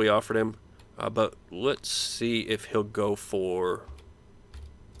exactly what we offered him, but let's see if he'll go for.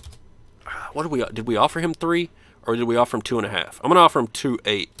 What did we offer him 3, or did we offer him 2.5? I'm gonna offer him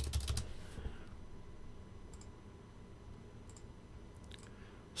 2.8.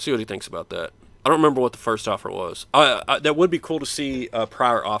 See what he thinks about that. I don't remember what the first offer was. That would be cool to see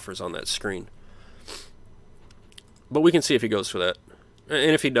prior offers on that screen. But we can see if he goes for that.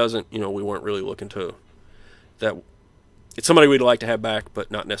 And if he doesn't, you know, we weren't really looking to that. It's somebody we'd like to have back,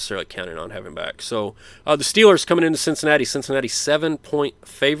 but not necessarily counting on having back. So the Steelers coming into Cincinnati. Cincinnati 7-point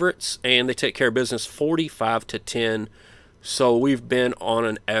favorites, and they take care of business 45-10. So we've been on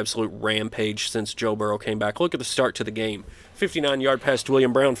an absolute rampage since Joe Burrow came back. Look at the start to the game. 59-yard pass to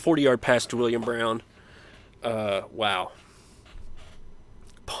William Brown, 40-yard pass to William Brown. Wow.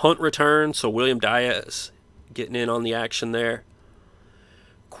 Punt return, so William Diaz getting in on the action there.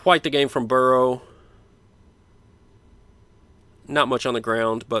 Quite the game from Burrow. Not much on the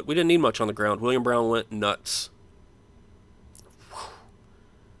ground, but we didn't need much on the ground. William Brown went nuts.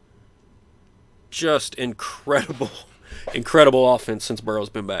 Just incredible, incredible offense since Burrow's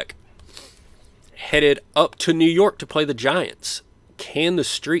been back. Headed up to New York to play the Giants. Can the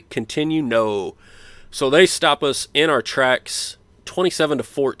streak continue? No. So they stop us in our tracks,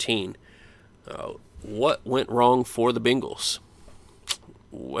 27-14. What went wrong for the Bengals?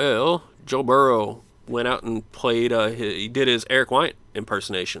 Well, Joe Burrow went out and played, he did his Eric White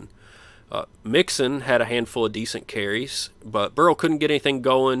impersonation. Mixon had a handful of decent carries, but Burrow couldn't get anything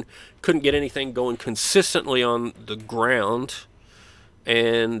going consistently on the ground,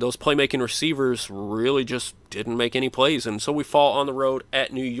 and those playmaking receivers really just didn't make any plays, and so we fall on the road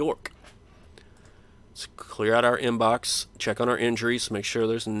at New York. Let's clear out our inbox, check on our injuries, make sure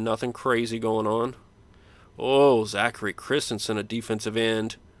there's nothing crazy going on. Oh, Zachary Christensen, a defensive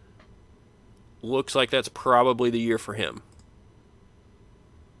end. Looks like that's probably the year for him.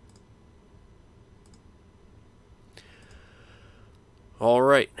 All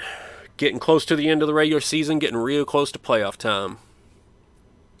right. Getting close to the end of the regular season, getting real close to playoff time.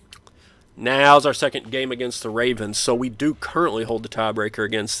 Now's our second game against the Ravens, so we do currently hold the tiebreaker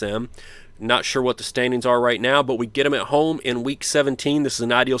against them. Not sure what the standings are right now, but we get them at home in Week 17. This is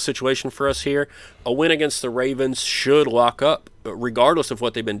an ideal situation for us here. A win against the Ravens should lock up, regardless of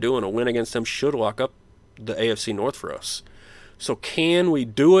what they've been doing, a win against them should lock up the AFC North for us. So can we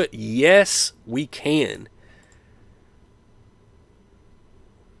do it? Yes, we can.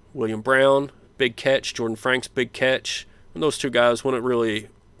 William Brown, big catch. Jordan Franks, big catch. And those two guys, when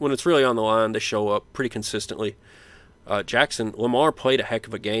it's really on the line, they show up pretty consistently. Lamar played a heck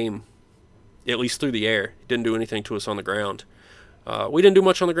of a game, at least through the air. He didn't do anything to us on the ground. We didn't do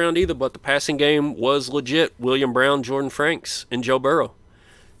much on the ground either, but the passing game was legit. William Brown, Jordan Franks, and Joe Burrow.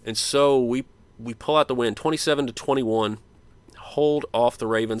 And so we pull out the win, 27-21, hold off the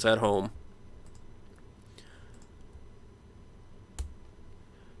Ravens at home.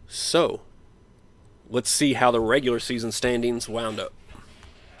 So, let's see how the regular season standings wound up.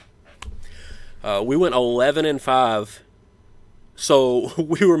 We went 11-5. So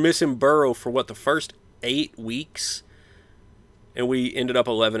we were missing Burrow for what, the first 8 weeks, and we ended up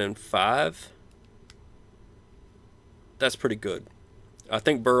 11-5. That's pretty good. I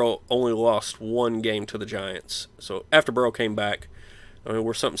think Burrow only lost 1 game to the Giants. So after Burrow came back, I mean,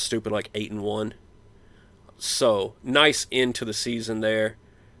 we're something stupid like 8-1. So nice end to the season there.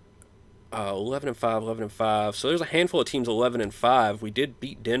 11-5, 11-5. So there's a handful of teams 11-5. We did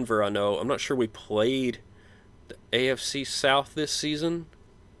beat Denver, I know. I'm not sure we played the AFC South this season.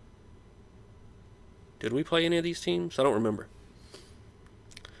 Did we play any of these teams? I don't remember.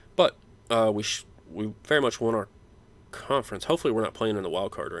 But we very much won our conference. Hopefully we're not playing in the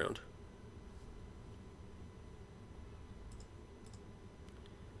wild card round.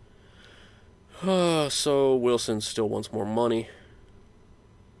 So Wilson still wants more money.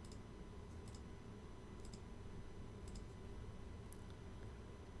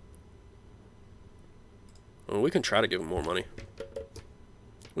 Well, we can try to give him more money.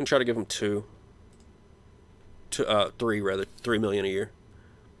 We can try to give him 3 rather, $3 million a year.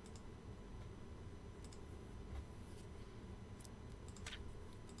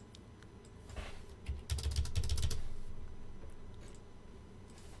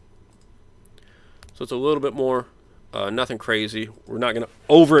 So it's a little bit more, nothing crazy. We're not going to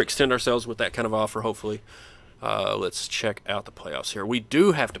overextend ourselves with that kind of offer, hopefully. Let's check out the playoffs here. We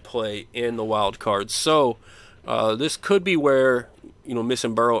do have to play in the wild card, so this could be where, you know,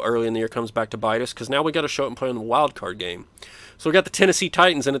 missing Burrow early in the year comes back to bite us, because now we got to show up and play in the wild card game. So we got the Tennessee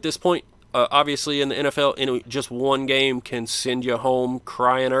Titans, and at this point, obviously in the NFL, just one game can send you home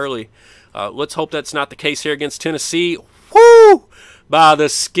crying early. Let's hope that's not the case here against Tennessee. Woo! By the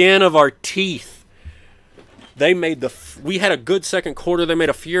skin of our teeth. They made we had a good second quarter. They made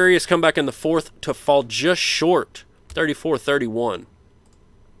a furious comeback in the fourth to fall just short, 34-31.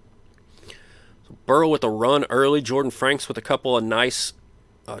 So Burrow with a run early. Jordan Franks with a couple of nice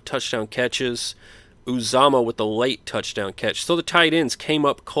touchdown catches. Uzama with the late touchdown catch. So the tight ends came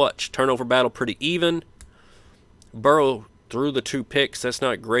up clutch. Turnover battle pretty even. Burrow threw the 2 picks. That's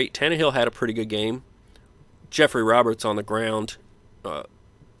not great. Tannehill had a pretty good game. Jeffrey Roberts on the ground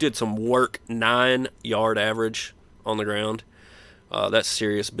did some work, 9-yard average on the ground. That's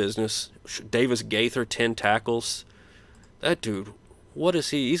serious business. Davis Gaither, 10 tackles. That dude, what is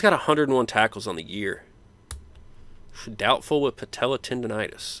he? He's got 101 tackles on the year. Doubtful with patella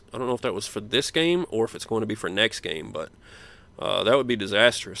tendonitis. I don't know if that was for this game or if it's going to be for next game, but that would be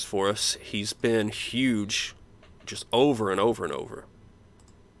disastrous for us. He's been huge just over and over and over.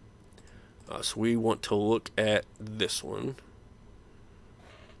 So we want to look at this one.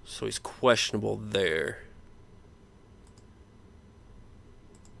 So he's questionable there.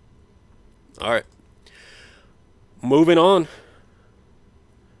 All right. Moving on.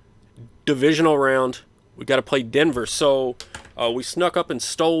 Divisional round. We got to play Denver. So we snuck up and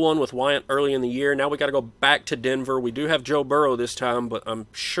stole one with Wyatt early in the year. Now we got to go back to Denver. We do have Joe Burrow this time, but I'm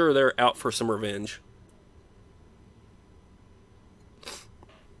sure they're out for some revenge.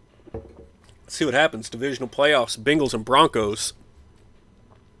 Let's see what happens. Divisional playoffs. Bengals and Broncos.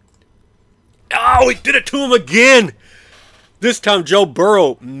 Oh, he did it to him again. This time Joe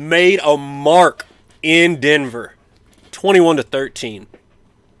Burrow made a mark in Denver. 21-13.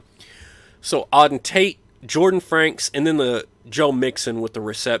 So Auden Tate, Jordan Franks, and then the Joe Mixon with the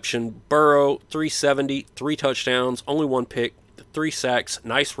reception. Burrow, 370, 3 touchdowns, only 1 pick, 3 sacks.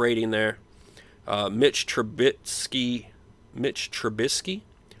 Nice rating there. Mitch Trubisky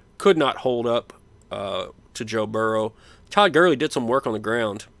could not hold up to Joe Burrow. Todd Gurley did some work on the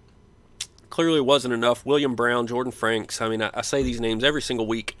ground. Clearly wasn't enough. William Brown, Jordan Franks. I mean, I say these names every single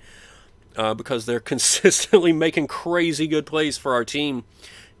week because they're consistently making crazy good plays for our team.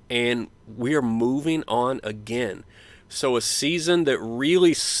 And we are moving on again. So a season that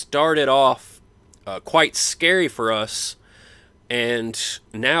really started off quite scary for us. And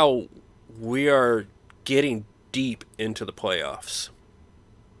now we are getting deep into the playoffs.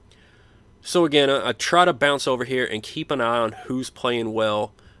 So again, I try to bounce over here and keep an eye on who's playing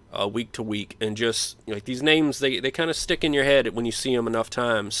well week to week, and just, you know, like, these names, they kind of stick in your head when you see them enough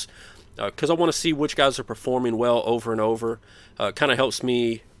times, because I want to see which guys are performing well over and over. Kind of helps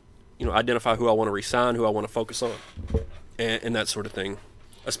me, you know, identify who I want to re-sign, who I want to focus on, and that sort of thing,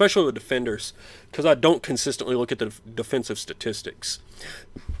 especially with defenders, because I don't consistently look at the defensive statistics.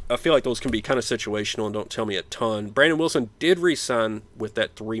 I feel like those can be kind of situational and don't tell me a ton. Brandon Wilson did re-sign with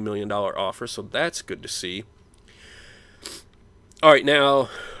that $3 million offer, so that's good to see. All right, now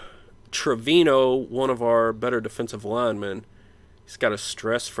Trevino, one of our better defensive linemen, he's got a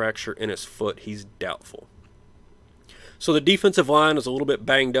stress fracture in his foot. He's doubtful. So the defensive line is a little bit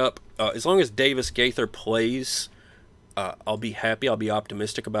banged up. As long as Davis Gaither plays, I'll be happy. I'll be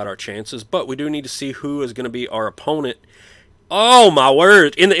optimistic about our chances. But we do need to see who is going to be our opponent. Oh, my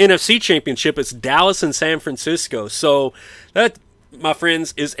word. In the NFC Championship, it's Dallas and San Francisco. So that, my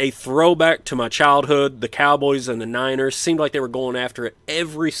friends, is a throwback to my childhood. The Cowboys and the Niners seemed like they were going after it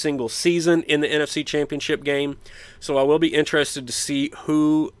every single season in the NFC Championship game. So I will be interested to see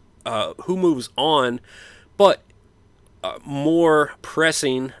who moves on. But more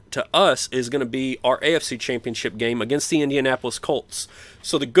pressing to us is going to be our AFC Championship game against the Indianapolis Colts.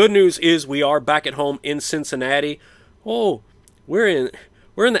 So the good news is we are back at home in Cincinnati. Oh, we're in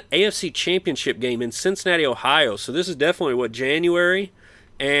the AFC Championship game in Cincinnati, Ohio. So this is definitely, January,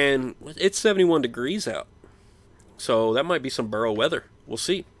 and it's 71 degrees out. So that might be some Burrow weather. We'll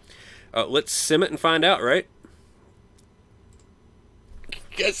see. Let's sim it and find out, right?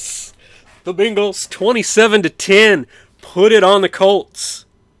 Yes! The Bengals, 27-10. Put it on the Colts.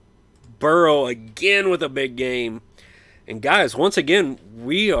 Burrow again with a big game. And guys, once again,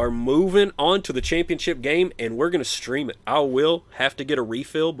 we are moving on to the championship game, and we're going to stream it. I will have to get a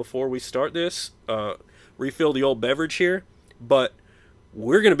refill before we start this. Refill the old beverage here. But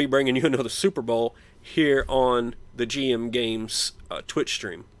we're going to be bringing you another Super Bowl here on the GM Games Twitch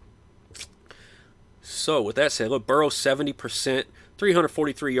stream. So, with that said, look, Burrow 70%,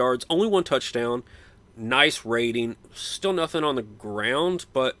 343 yards, only 1 touchdown, nice rating. Still nothing on the ground,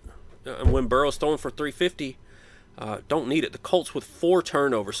 but when Burrow's throwing for 350, don't need it. The Colts with 4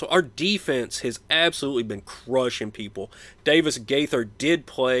 turnovers. So our defense has absolutely been crushing people. Davis Gaither did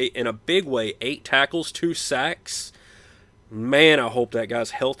play in a big way. 8 tackles, 2 sacks. Man, I hope that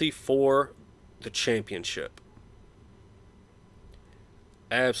guy's healthy for the championship.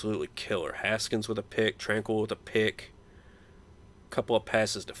 Absolutely killer. Haskins with a pick. Tranquil with a pick. Couple of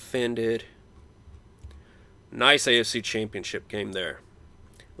passes defended. Nice AFC championship game there.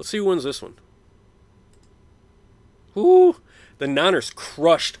 Let's see who wins this one. Woo! The Niners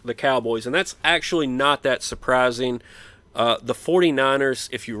crushed the Cowboys, and that's actually not that surprising. The 49ers,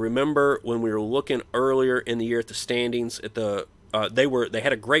 if you remember when we were looking earlier in the year at the standings, at the they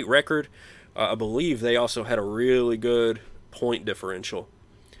had a great record. I believe they also had a really good point differential.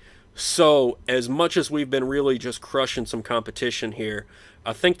 So, as much as we've been really just crushing some competition here,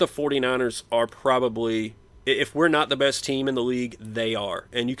 I think the 49ers are probably, if we're not the best team in the league, they are.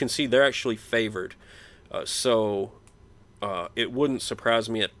 And you can see they're actually favored. It wouldn't surprise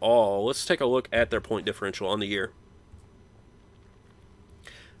me at all. Let's take a look at their point differential on the year.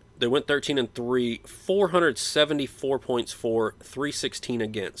 They went 13-3, 474 points for, 316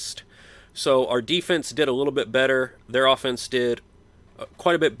 against. So our defense did a little bit better. Their offense did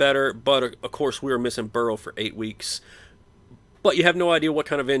quite a bit better, but of course we were missing Burrow for 8 weeks. But you have no idea what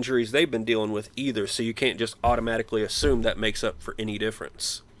kind of injuries they've been dealing with either, so you can't just automatically assume that makes up for any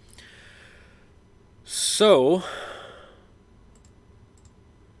difference. So,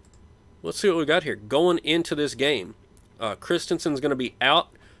 let's see what we got here. Going into this game, Christensen's going to be out.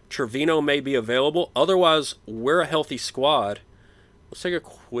 Trevino may be available. Otherwise, we're a healthy squad. Let's take a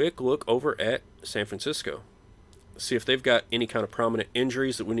quick look over at San Francisco. See if they've got any kind of prominent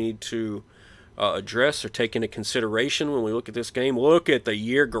injuries that we need to address or take into consideration when we look at this game. Look at the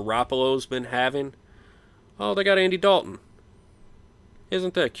year Garoppolo's been having. Oh, they got Andy Dalton.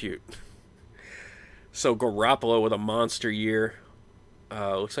 Isn't that cute? So Garoppolo with a monster year.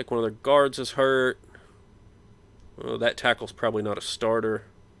 Looks like one of their guards is hurt. Well, that tackle's probably not a starter.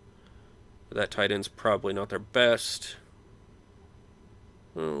 That tight end's probably not their best.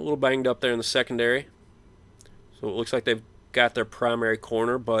 A little banged up there in the secondary. So it looks like they've got their primary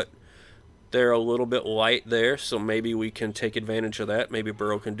corner, but they're a little bit light there, so maybe we can take advantage of that. Maybe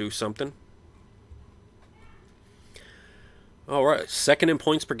Burrow can do something. All right, 2nd in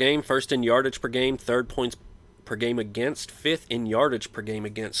points per game, 1st in yardage per game, 3rd points per game against, 5th in yardage per game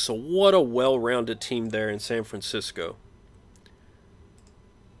against. So what a well-rounded team there in San Francisco.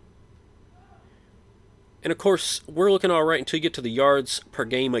 And of course, we're looking all right until you get to the yards per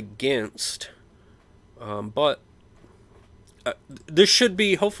game against. But this should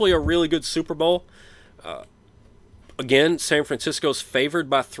be hopefully a really good Super Bowl. Again, San Francisco's favored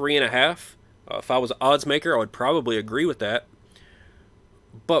by 3.5. If I was an odds maker, I would probably agree with that.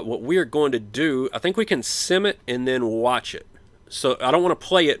 But what we're going to do, I think we can sim it and then watch it. So I don't want to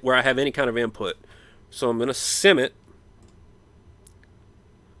play it where I have any kind of input. So I'm going to sim it.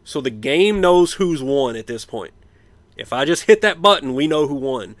 So the game knows who's won at this point. If I just hit that button, we know who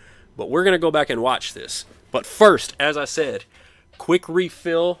won. But we're going to go back and watch this. But first, as I said, quick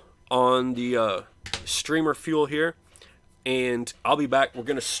refill on the streamer fuel here. And I'll be back. We're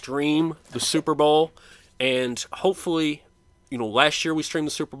going to stream the Super Bowl. And hopefully, you know, last year we streamed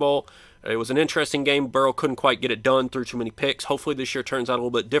the Super Bowl. It was an interesting game. Burrow couldn't quite get it done, threw too many picks. Hopefully this year turns out a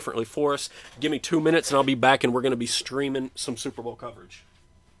little bit differently for us. Give me 2 minutes and I'll be back and we're going to be streaming some Super Bowl coverage.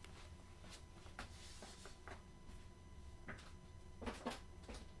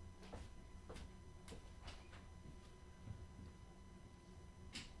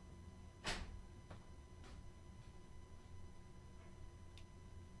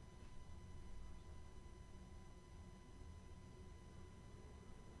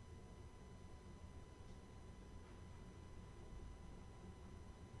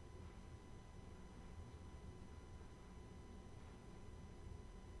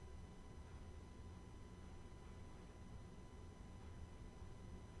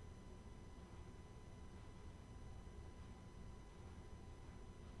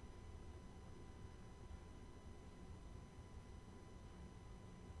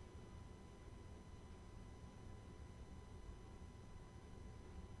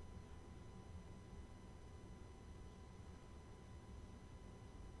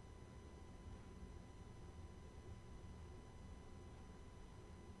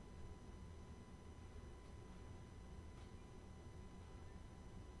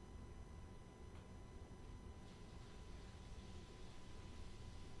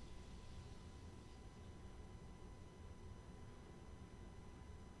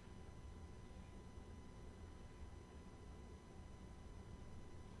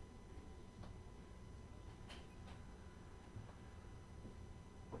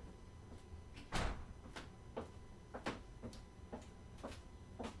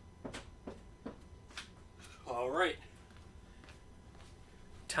 All right.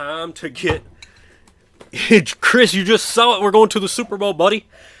 Time to get... Chris, you just saw it. We're going to the Super Bowl, buddy.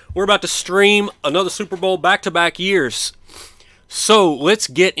 We're about to stream another Super Bowl back-to-back years. So let's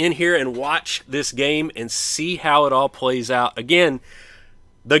get in here and watch this game and see how it all plays out. Again,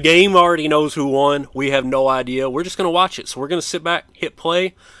 the game already knows who won. We have no idea. We're just going to watch it. So we're going to sit back, hit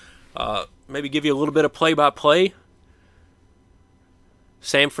play, maybe give you a little bit of play-by-play.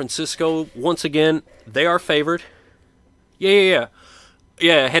 San Francisco, once again, they are favored. Yeah, I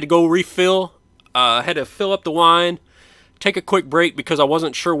had to go refill. Had to fill up the wine, take a quick break because I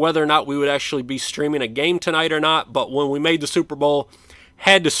wasn't sure whether or not we would actually be streaming a game tonight or not. But when we made the Super Bowl,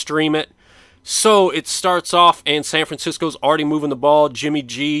 had to stream it. So it starts off, and San Francisco's already moving the ball. Jimmy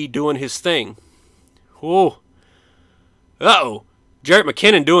G doing his thing. Whoa. Uh-oh. Jarrett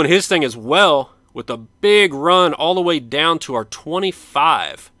McKinnon doing his thing as well with a big run all the way down to our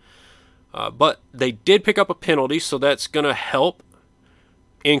 25. But they did pick up a penalty, so that's going to help.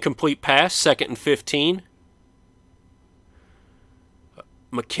 Incomplete pass, 2nd and 15.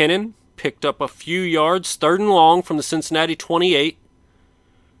 McKinnon picked up a few yards, 3rd and long from the Cincinnati 28.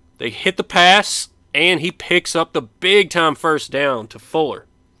 They hit the pass, and he picks up the big-time first down to Fuller.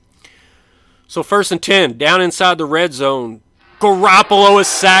 So 1st and 10, down inside the red zone. Garoppolo is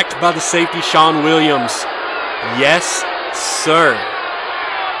sacked by the safety, Sean Williams. Yes, sir.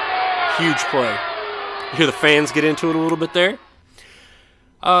 Huge play. You hear the fans get into it a little bit there.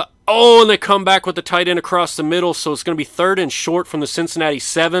 And they come back with the tight end across the middle, so it's going to be 3rd and short from the Cincinnati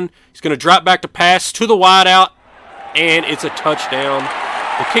 7. He's going to drop back to pass to the wideout, and it's a touchdown.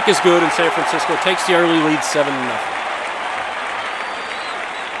 The kick is good, and San Francisco takes the early lead 7-0.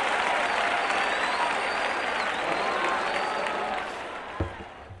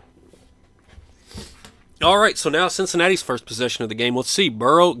 All right, so now Cincinnati's first possession of the game. Let's see.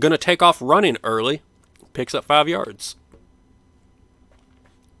 Burrow going to take off running early. Picks up 5 yards.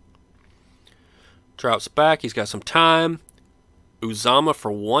 Drops back. He's got some time. Uzama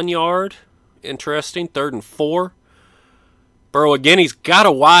for 1 yard. Interesting. 3rd and 4. Burrow again. He's got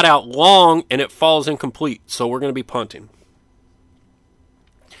a wide out long, and it falls incomplete. So we're going to be punting.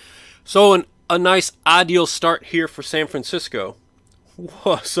 So a nice ideal start here for San Francisco.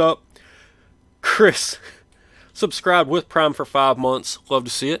 What's up, Chris? Subscribed with Prime for 5 months. Love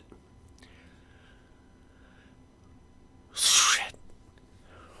to see it.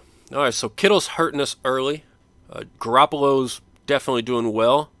 All right, so Kittle's hurting us early. Garoppolo's definitely doing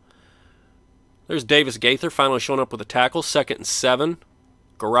well. There's Davis Gaither finally showing up with a tackle. 2nd and 7.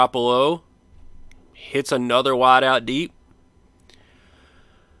 Garoppolo hits another wide out deep.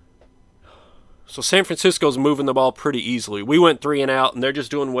 So San Francisco's moving the ball pretty easily. We went 3 and out, and they're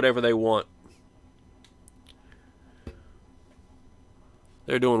just doing whatever they want.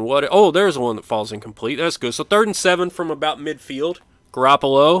 They're doing what? Oh, there's one that falls incomplete. That's good. So 3rd and 7 from about midfield.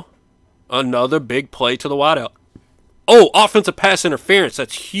 Garoppolo. Another big play to the wideout. Oh, offensive pass interference.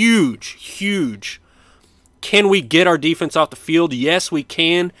 That's huge, huge. Can we get our defense off the field? Yes, we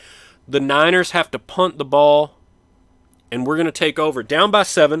can. The Niners have to punt the ball, and we're going to take over. Down by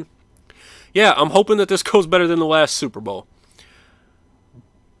 7. Yeah, I'm hoping that this goes better than the last Super Bowl.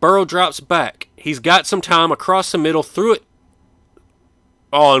 Burrow drops back. He's got some time across the middle, through it.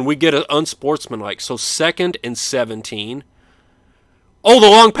 Oh, and we get an unsportsmanlike. So 2nd and 17. Oh, the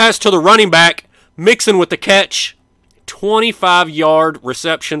long pass to the running back. Mixon with the catch. 25-yard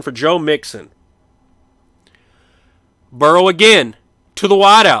reception for Joe Mixon. Burrow again to the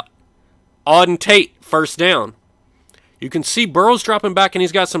wideout. Auden Tate, first down. You can see Burrow's dropping back, and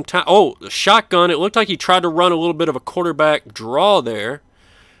he's got some time. Oh, the shotgun. It looked like he tried to run a little bit of a quarterback draw there.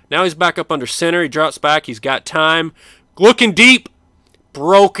 Now he's back up under center. He drops back. He's got time. Looking deep.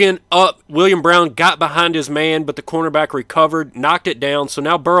 Broken up. William Brown got behind his man, but the cornerback recovered, knocked it down. So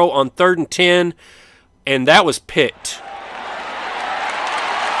now Burrow on 3rd and 10, and that was picked.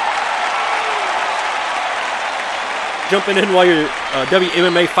 Jumping in while your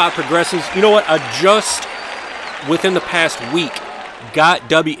WMMA 5 progresses. You know what? I just, within the past week, got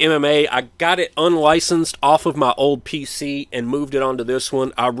WMMA. I got it unlicensed off of my old PC and moved it onto this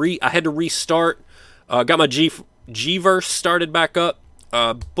one. I had to restart. Got my G-verse started back up.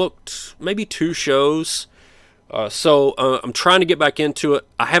 Booked maybe 2 shows. So I'm trying to get back into it.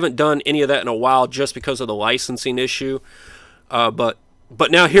 I haven't done any of that in a while just because of the licensing issue. But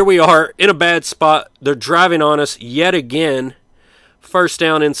now here we are in a bad spot. They're driving on us yet again. First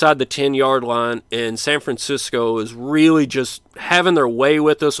down inside the 10-yard line, and San Francisco is really just having their way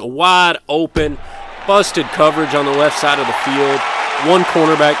with us. A wide open, busted coverage on the left side of the field. 1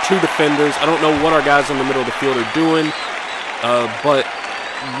 cornerback, 2 defenders. I don't know what our guys in the middle of the field are doing, but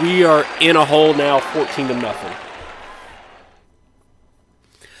we are in a hole now, 14-0.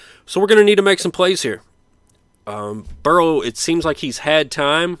 So we're going to need to make some plays here. Burrow, it seems like he's had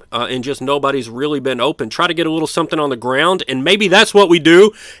time, and just nobody's really been open. Try to get a little something on the ground, and maybe that's what we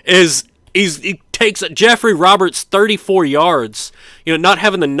do, is he takes Jeffrey Roberts 34 yards. You know, not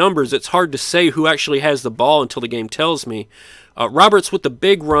having the numbers, it's hard to say who actually has the ball until the game tells me. Roberts with the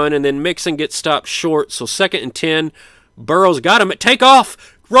big run, and then Mixon gets stopped short, so 2nd and 10. Burrow's got him. Take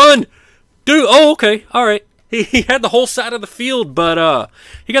off! Run! Dude, oh, okay, all right. He had the whole side of the field, but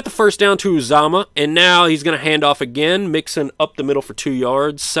he got the first down to Uzama, and now he's going to hand off again. Mixon up the middle for 2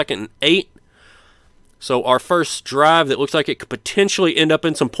 yards, 2nd and 8. So our first drive that looks like it could potentially end up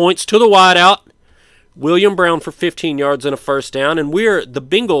in some points to the wideout. William Brown for 15 yards and a first down, and the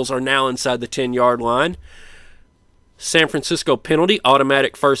Bengals are now inside the 10-yard line. San Francisco penalty,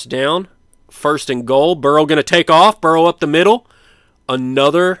 automatic first down, 1st and goal. Burrow going to take off. Burrow up the middle.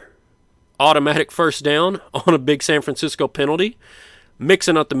 Another automatic first down on a big San Francisco penalty.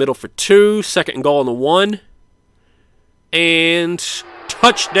 Mixon up the middle for 2, 2nd and goal on the 1. And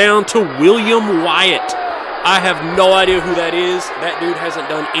touchdown to William Wyatt. I have no idea who that is. That dude hasn't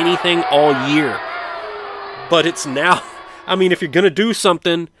done anything all year. But it's now, I mean, if you're going to do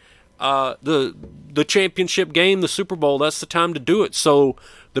something, the championship game, the Super Bowl, that's the time to do it. So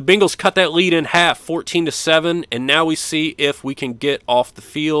the Bengals cut that lead in half, 14-7, and now we see if we can get off the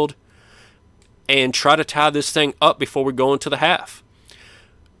field and try to tie this thing up before we go into the half.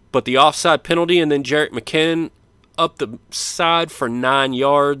 But the offside penalty, and then Jerick McKinnon up the side for 9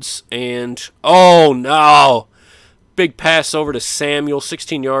 yards, and oh no! Big pass over to Samuel,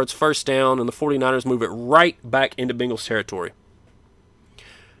 16 yards, first down, and the 49ers move it right back into Bengals territory.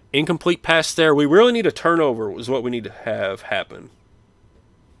 Incomplete pass there. We really need a turnover is what we need to have happen.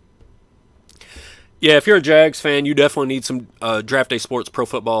 Yeah, if you're a Jags fan, you definitely need some Draft Day Sports Pro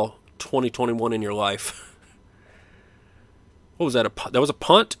Football 2021 in your life. What was that? That was a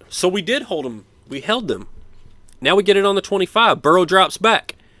punt? So we did hold them. We held them. Now we get it on the 25. Burrow drops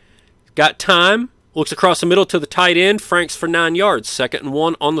back. Got time. Looks across the middle to the tight end. Franks for 9 yards. 2nd and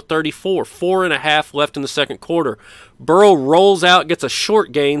 1 on the 34. 4.5 left in the second quarter. Burrow rolls out, gets a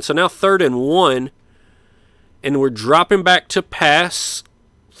short gain. So now 3rd and 1. And we're dropping back to pass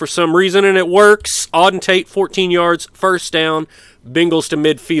for some reason, and it works. Auden Tate, 14 yards, first down. Bengals to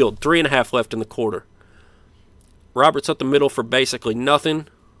midfield. 3.5 left in the quarter. Roberts up the middle for basically nothing.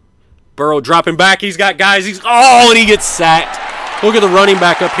 Burrow dropping back. He's got guys. And he gets sacked. Look at the running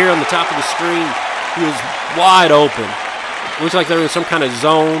back up here on the top of the screen. He was wide open. Looks like they're in some kind of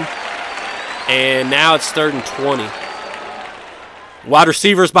zone. And now it's 3rd and 20. Wide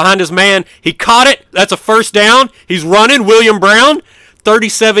receiver's behind his man. He caught it. That's a first down. He's running. William Brown,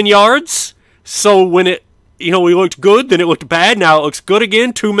 37 yards. So when we looked good, then it looked bad. Now it looks good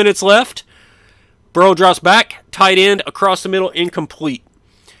again. 2 minutes left. Burrow drops back. Tight end across the middle, incomplete.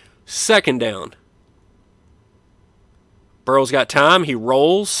 2nd down. Burrow's got time. He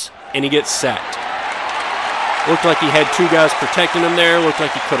rolls, and he gets sacked. Looked like he had 2 guys protecting him there. Looked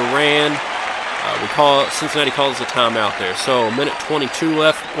like he could have ran. Cincinnati calls the timeout there. So, minute 22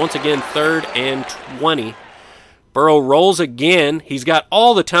 left. Once again, 3rd and 20. Burrow rolls again. He's got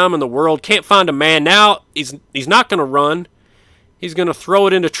all the time in the world. Can't find a man. Now, he's not going to run. He's going to throw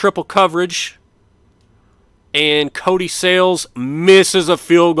it into triple coverage. And Cody Sales misses a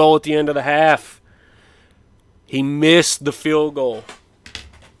field goal at the end of the half. He missed the field goal.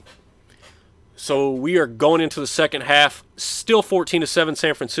 So we are going into the second half. Still 14-7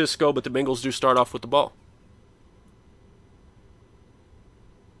 San Francisco, but the Bengals do start off with the ball.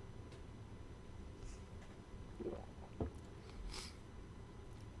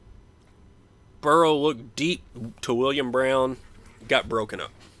 Burrow looked deep to William Brown. Got broken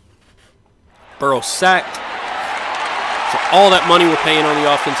up. Burrow sacked. So all that money we're paying on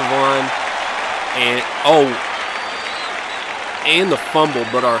the offensive line. And the fumble,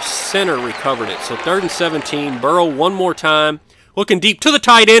 but our center recovered it. So 3rd and 17. Burrow one more time. Looking deep to the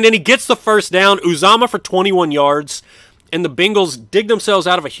tight end, and he gets the first down. Uzama for 21 yards. And the Bengals dig themselves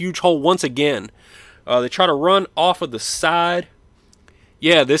out of a huge hole once again. They try to run off of the side.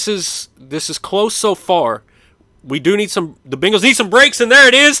 Yeah, this is close so far. We do need the Bengals need some breaks, and there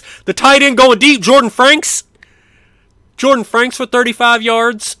it is. The tight end going deep. Jordan Franks for 35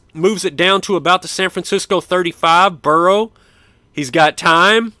 yards. Moves it down to about the San Francisco 35. Burrow, he's got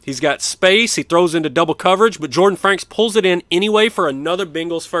time. He's got space. He throws into double coverage, but Jordan Franks pulls it in anyway for another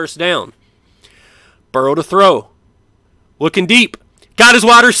Bengals first down. Burrow to throw. Looking deep. Got his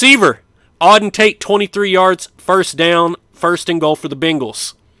wide receiver. Auden Tate, 23 yards, first down, 1st and goal for the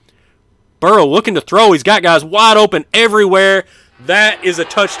Bengals. Burrow looking to throw. He's got guys wide open everywhere. That is a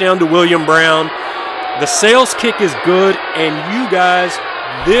touchdown to William Brown. The sales kick is good, and you guys,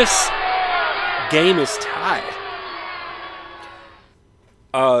 this game is tied.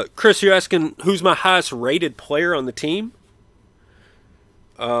 Chris, you're asking who's my highest rated player on the team?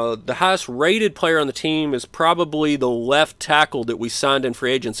 The highest rated player on the team is probably the left tackle that we signed in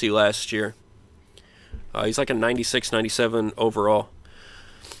free agency last year. He's like a 96, 97 overall.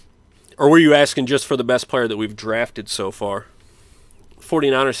 Or were you asking just for the best player that we've drafted so far?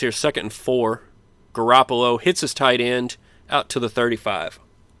 49ers here, 2nd and 4. Garoppolo hits his tight end out to the 35.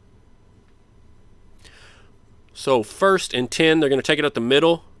 So 1st and 10, they're going to take it up the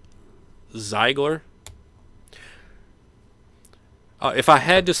middle. Ziegler. If I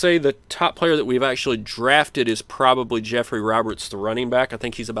had to say the top player that we've actually drafted is probably Jeffrey Roberts, the running back. I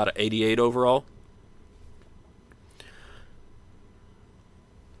think he's about an 88 overall.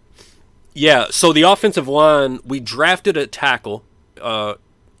 Yeah, so the offensive line, we drafted a tackle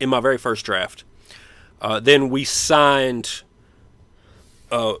in my very first draft. Then we signed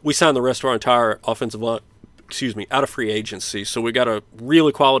the rest of our entire offensive line, out of free agency. So we got a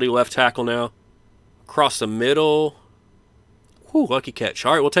really quality left tackle now. Across the middle. Whew, lucky catch.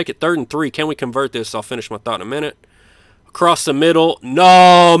 All right, we'll take it 3rd and 3. Can we convert this? I'll finish my thought in a minute. Across the middle.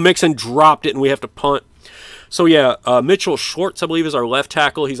 No, Mixon dropped it, and we have to punt. So, yeah, Mitchell Schwartz, I believe, is our left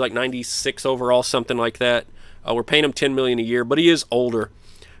tackle. He's like 96 overall, something like that. We're paying him $10 million a year, but he is older.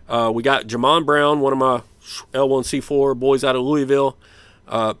 We got Jamon Brown, one of my L1C4 boys out of Louisville.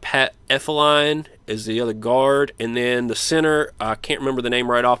 Pat Effeline is the other guard. And then the center, I can't remember the name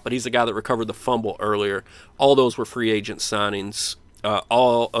right off, but he's the guy that recovered the fumble earlier. All those were free agent signings.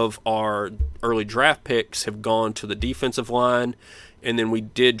 All of our early draft picks have gone to the defensive line. And then we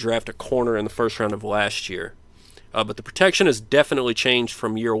did draft a corner in the 1st round of last year. But the protection has definitely changed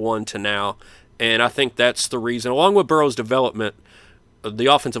from year 1 to now. And I think that's the reason, along with Burrow's development, the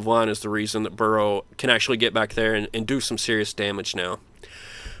offensive line is the reason that Burrow can actually get back there and do some serious damage now.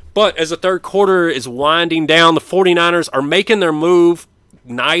 But as the 3rd quarter is winding down, the 49ers are making their move.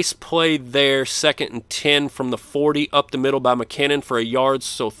 Nice play there. 2nd and 10 from the 40 up the middle by McKinnon for a yard.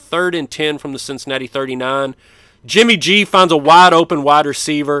 So 3rd and 10 from the Cincinnati 39. Jimmy G finds a wide open wide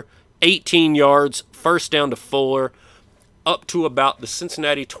receiver. 18 yards. 1st down to Fuller. Up to about the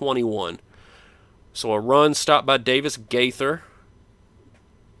Cincinnati 21. So a run stopped by Davis Gaither.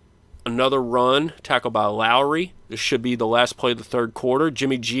 Another run tackled by Lowry. This should be the last play of the 3rd quarter.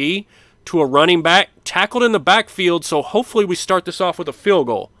 Jimmy G to a running back. Tackled in the backfield, so hopefully we start this off with a field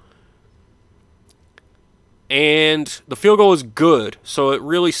goal. And the field goal is good, so it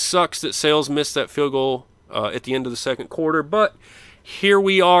really sucks that Sales missed that field goal at the end of the 2nd quarter. But here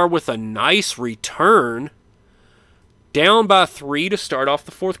we are with a nice return. Down by 3 to start off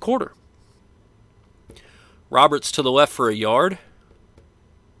the 4th quarter. Roberts to the left for a yard.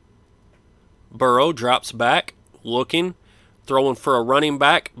 Burrow drops back, looking, throwing for a running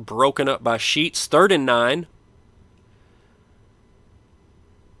back, broken up by Sheets. 3rd and 9.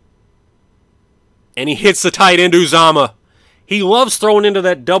 And he hits the tight end, Uzama. He loves throwing into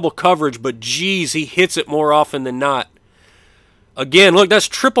that double coverage, but geez, he hits it more often than not. Again, look, that's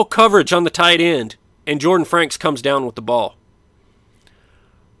triple coverage on the tight end, and Jordan Franks comes down with the ball.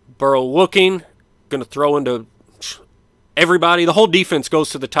 Burrow looking, going to throw into everybody. The whole defense goes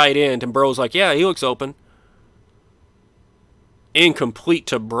to the tight end, and Burrow's like, yeah, he looks open. Incomplete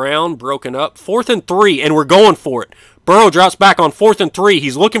to Brown, broken up. 4th and 3, and we're going for it. Burrow drops back on 4th and 3.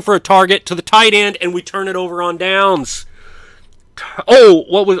 He's looking for a target to the tight end, and we turn it over on downs.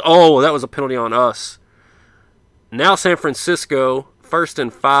 Oh, that was a penalty on us. Now San Francisco, 1st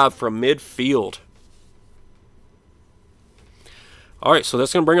and 5 from midfield. All right, so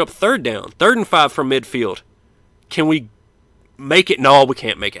that's going to bring up 3rd down. 3rd and 5 from midfield. Can we make it? No, we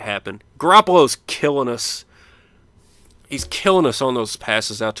can't make it happen. Garoppolo's killing us. He's killing us on those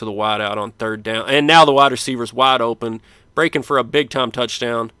passes out to the wide out on 3rd down. And now the wide receiver's wide open, breaking for a big-time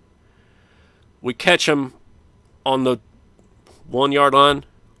touchdown. We catch him on the 1-yard line.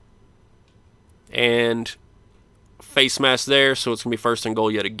 And face mask there, so it's going to be 1st and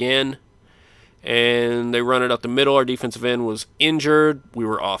goal yet again. And they run it up the middle. Our defensive end was injured. We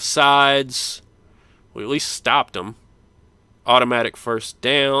were offsides. We at least stopped them. Automatic 1st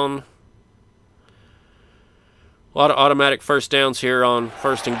down. A lot of automatic 1st downs here on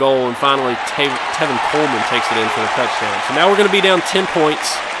 1st and goal. And finally, Tevin Coleman takes it in for the touchdown. So now we're going to be down 10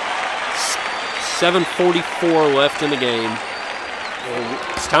 points. 7:44 left in the game. And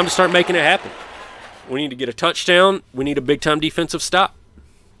it's time to start making it happen. We need to get a touchdown. We need a big-time defensive stop.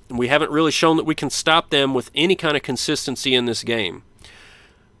 And we haven't really shown that we can stop them with any kind of consistency in this game.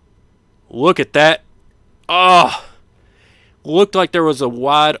 Look at that. Oh, Looked like there was a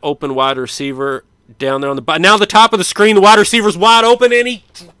wide open wide receiver down there on the... Now the top of the screen, the wide receiver's wide open, and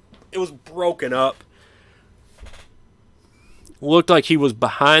it was broken up. Looked like he was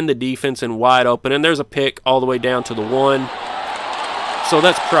behind the defense and wide open, and there's a pick all the way down to the 1. So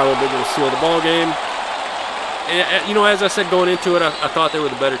that's probably going to seal the ball game. And, you know, as I said going into it, I thought they were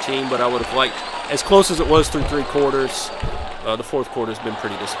the better team, but I would have liked, as close as it was through 3 quarters, the 4th quarter has been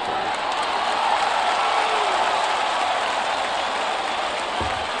pretty disappointing.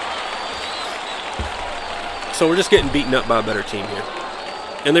 So we're just getting beaten up by a better team here.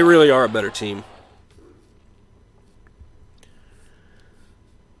 And they really are a better team.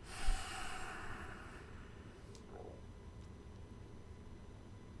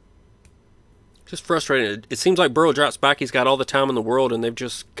 Just frustrating. It seems like Burrow drops back. He's got all the time in the world, and they've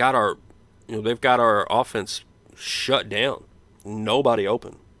just got our, they've got our offense shut down. Nobody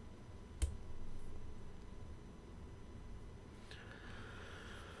open.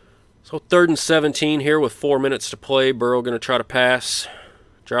 So 3rd and 17 here with 4 minutes to play. Burrow going to try to pass.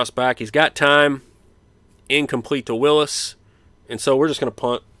 Drops back. He's got time. Incomplete to Willis, and so we're just going to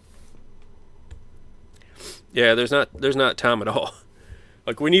punt. Yeah, there's not time at all.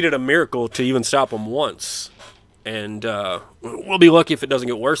 Like, we needed a miracle to even stop them once. And we'll be lucky if it doesn't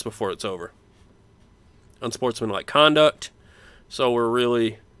get worse before it's over. Unsportsmanlike conduct. So we're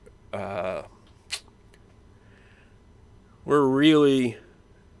really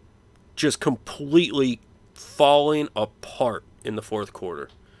just completely falling apart in the 4th quarter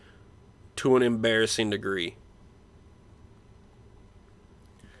to an embarrassing degree.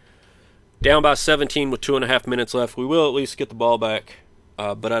 Down by 17 with 2.5 minutes left. We will at least get the ball back.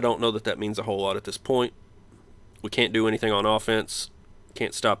 But I don't know that means a whole lot at this point. We can't do anything on offense.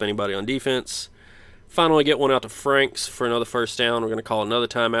 Can't stop anybody on defense. Finally get one out to Franks for another 1st down. We're going to call another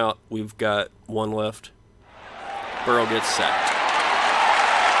timeout. We've got 1 left. Burrow gets sacked.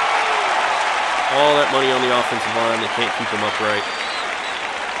 All that money on the offensive line. They can't keep him upright.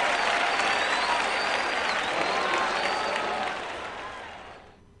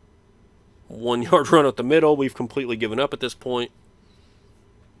 One-yard run up the middle. We've completely given up at this point.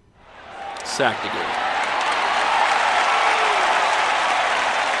 Sacked again.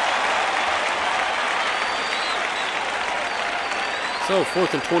 So,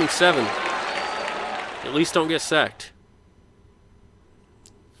 4th and 27. At least don't get sacked.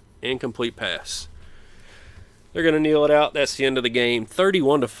 Incomplete pass. They're going to kneel it out. That's the end of the game.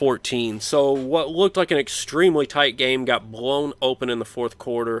 31-14. So, what looked like an extremely tight game got blown open in the 4th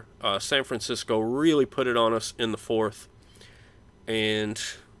quarter. San Francisco really put it on us in the 4th. And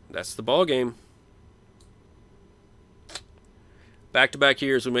that's the ball game. Back-to-back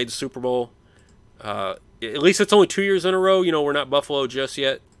years we made the Super Bowl. At least it's only 2 years in a row. You know, we're not Buffalo just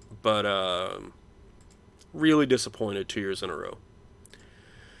yet. But really disappointed 2 years in a row.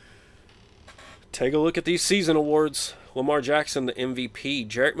 Take a look at these season awards. Lamar Jackson, the MVP.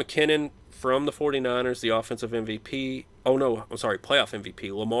 Jerick McKinnon from the 49ers, the offensive MVP. Oh, no, I'm sorry, playoff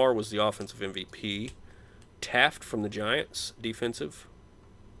MVP. Lamar was the offensive MVP. Taft from the Giants, defensive.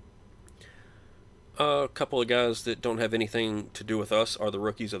 A couple of guys that don't have anything to do with us are the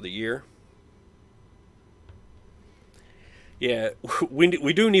rookies of the year. Yeah,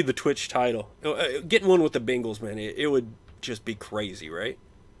 we do need the Twitch title. Getting one with the Bengals, man, it would just be crazy, right?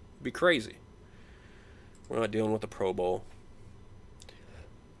 It'd be crazy. We're not dealing with the Pro Bowl.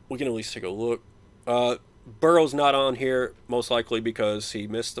 We can at least take a look. Burrow's not on here, most likely because he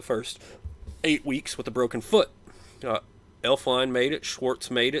missed the first 8 weeks with a broken foot. Elflein made it, Schwartz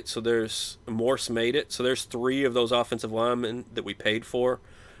made it, so there's Morse made it. So there's 3 of those offensive linemen that we paid for.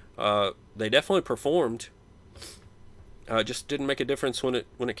 They definitely performed. Just didn't make a difference when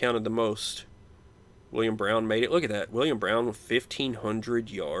it counted the most. William Brown made it. Look at that. William Brown with 1,500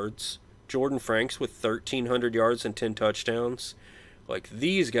 yards. Jordan Franks with 1,300 yards and 10 touchdowns. Like,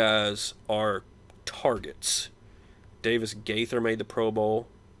 these guys are targets. Davis Gaither made the Pro Bowl.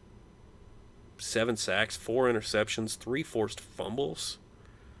 7 sacks, 4 interceptions, 3 forced fumbles.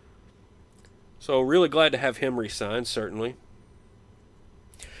 So really glad to have him re-signed, certainly.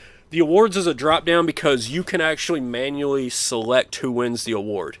 The awards is a drop-down because you can actually manually select who wins the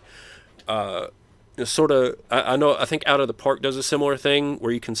award. I think Out of the Park does a similar thing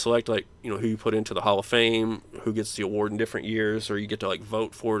where you can select, like, who you put into the Hall of Fame, who gets the award in different years, or you get to, like,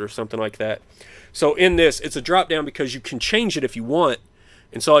 vote for it or something like that. So in this, it's a drop-down because you can change it if you want.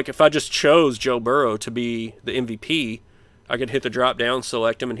 And so, like, if I just chose Joe Burrow to be the MVP, I could hit the drop-down,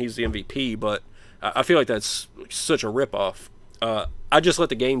 select him, and he's the MVP. But I feel like that's such a rip-off. I just let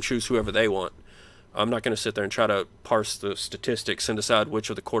the game choose whoever they want. I'm not going to sit there and try to parse the statistics and decide which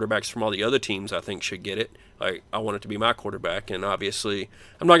of the quarterbacks from all the other teams I think should get it. Like, I want it to be my quarterback, and obviously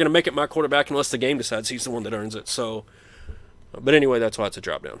I'm not going to make it my quarterback unless the game decides he's the one that earns it. So, but anyway, that's why it's a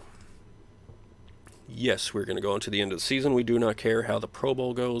drop down. Yes, we're going to go into the end of the season. We do not care how the Pro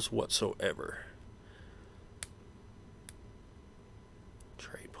Bowl goes whatsoever.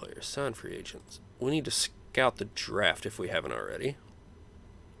 Trade players, sign free agents. We need to scout the draft if we haven't already.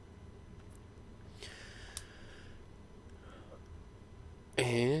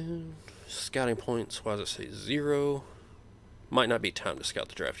 And scouting points, why does it say 0? Might not be time to scout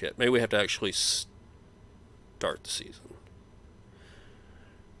the draft yet. Maybe we have to actually start the season.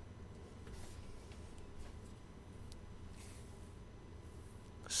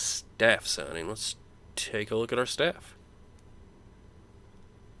 Staff signing. Let's take a look at our staff.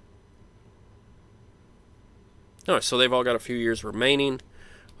 Alright, so they've all got a few years remaining.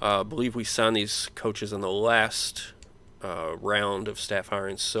 I believe we signed these coaches in the last round of staff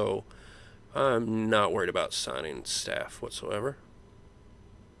hiring, so I'm not worried about signing staff whatsoever.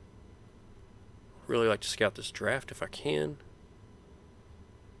 Really like to scout this draft if I can.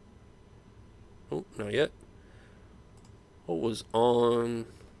 Oh, not yet. What was on?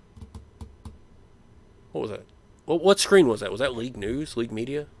 What was that? What screen was that? Was that League News? League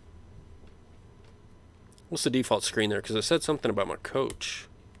Media? What's the default screen there? Because it said something about my coach.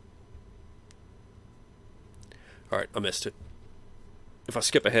 Alright, I missed it. If I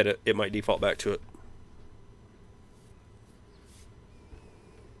skip ahead, it might default back to it.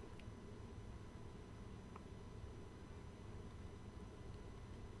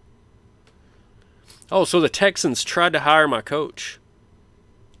 Oh, so the Texans tried to hire my coach.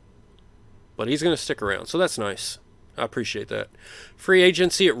 But he's going to stick around, so that's nice. I appreciate that. Free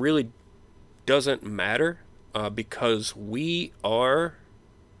agency, it really doesn't matter because we are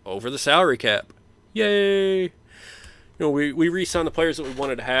over the salary cap. Yay! You know, we re-signed the players that we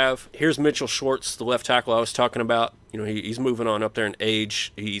wanted to have. Here's Mitchell Schwartz, the left tackle I was talking about. You know, he's moving on up there in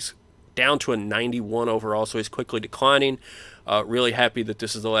age. He's down to a 91 overall, so he's quickly declining. Really happy that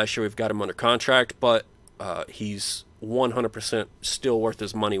this is the last year we've got him under contract, but he's 100% still worth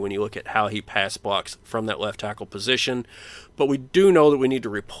his money when you look at how he pass blocks from that left tackle position. But we do know that we need to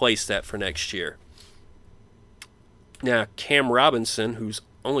replace that for next year. Now, Cam Robinson, who's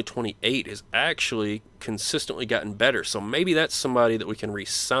only 28, has actually consistently gotten better. So maybe that's somebody that we can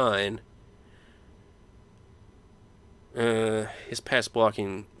re-sign. His pass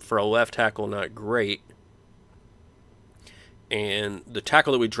blocking for a left tackle, not great. And the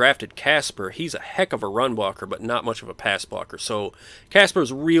tackle that we drafted, Casper, he's a heck of a run blocker, but not much of a pass blocker. So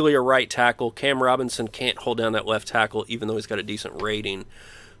Casper's really a right tackle. Cam Robinson can't hold down that left tackle, even though he's got a decent rating.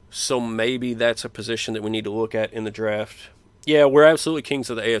 So maybe that's a position that we need to look at in the draft. Yeah, we're absolutely kings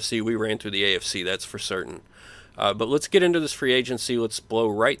of the AFC. We ran through the AFC, that's for certain. But let's get into this free agency. Let's blow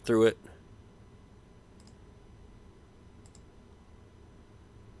right through it.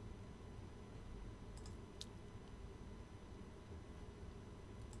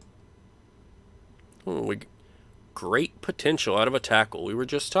 Great potential out of a tackle. We were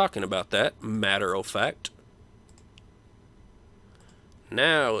just talking about that, matter of fact.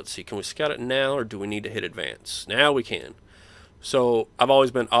 Now, let's see. Can we scout it now, or do we need to hit advance? Now we can. So, I've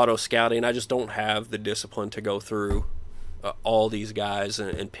always been auto-scouting. I just don't have the discipline to go through all these guys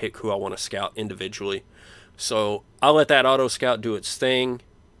and pick who I want to scout individually. So, I'll let that auto-scout do its thing.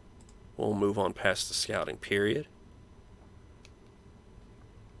 We'll move on past the scouting period.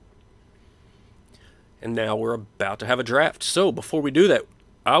 And now we're about to have a draft. So, before we do that,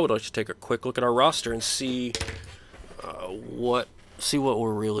 I would like to take a quick look at our roster and see what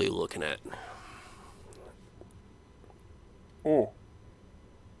we're really looking at.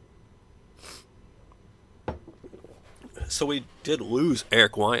 So we did lose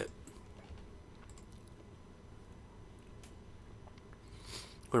Eric Wyatt.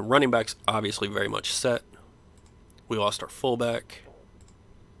 Running back's obviously very much set. We lost our fullback.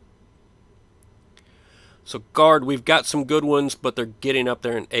 So guard, we've got some good ones, but they're getting up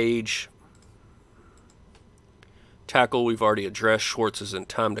there in age. Tackle, we've already addressed. Schwartz is in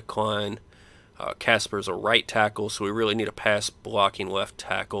time decline. Casper's a right tackle, so we really need a pass blocking left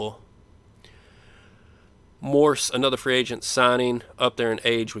tackle. Morse, another free agent signing, up there in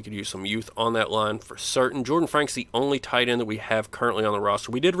age. We could use some youth on that line for certain. Jordan Frank's the only tight end that we have currently on the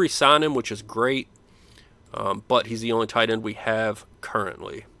roster. We did re-sign him, which is great, but he's the only tight end we have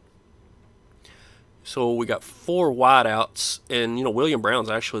currently. So we got 4 wideouts, and you know, William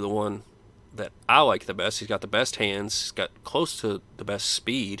Brown's actually the one that I like the best. He's got the best hands. He's got close to the best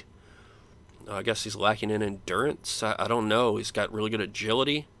speed. I guess he's lacking in endurance. I don't know. He's got really good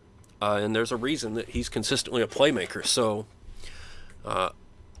agility. and there's a reason that he's consistently a playmaker. So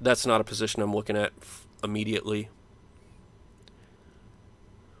that's not a position I'm looking at immediately.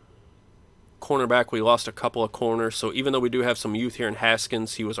 Cornerback, we lost a couple of corners, so even though we do have some youth here in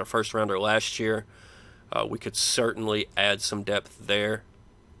Haskins, he was our first rounder last year, we could certainly add some depth there.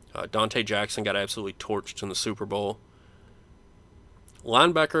 Dante Jackson got absolutely torched in the Super Bowl.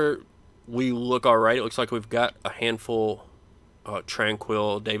 Linebacker, we look all right. It looks like we've got a handful.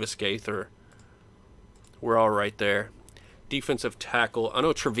 Tranquil, Davis Gaither, we're all right there. Defensive tackle, I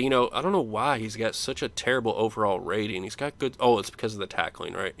know Trevino, I don't know why he's got such a terrible overall rating. He's got good, oh, it's because of the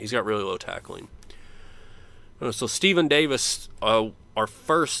tackling, right? He's got really low tackling. So Stephen Davis, our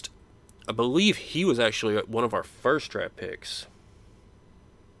first, I believe he was actually one of our first draft picks.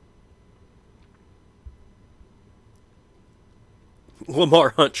 Lamar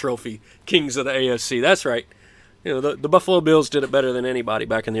Hunt Trophy, Kings of the AFC. That's right. You know, the Buffalo Bills did it better than anybody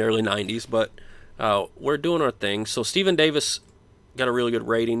back in the early 90s, but we're doing our thing. So Stephen Davis got a really good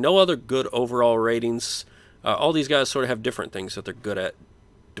rating. No other good overall ratings. All these guys sort of have different things that they're good at.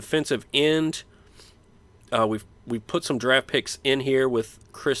 Defensive end, we've put some draft picks in here with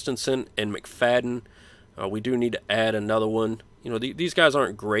Christensen and McFadden. We do need to add another one. You know, these guys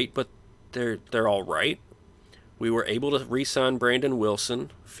aren't great, but they're all right. We were able to re-sign Brandon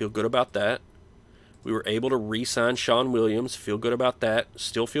Wilson. Feel good about that. We were able to re-sign Sean Williams. Feel good about that.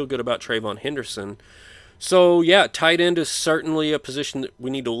 Still feel good about Trayvon Henderson. So, yeah, tight end is certainly a position that we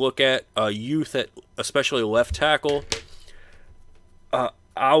need to look at. Youth at especially left tackle.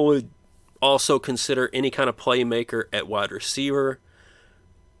 I would also consider any kind of playmaker at wide receiver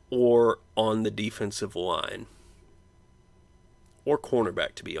or on the defensive line. Or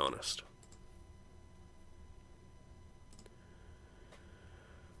cornerback, to be honest.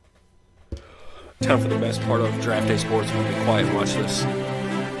 Time for the best part of Draft Day Sports. We'll be quiet and watch this.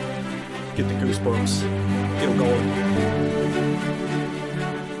 Get the goosebumps. Get them going.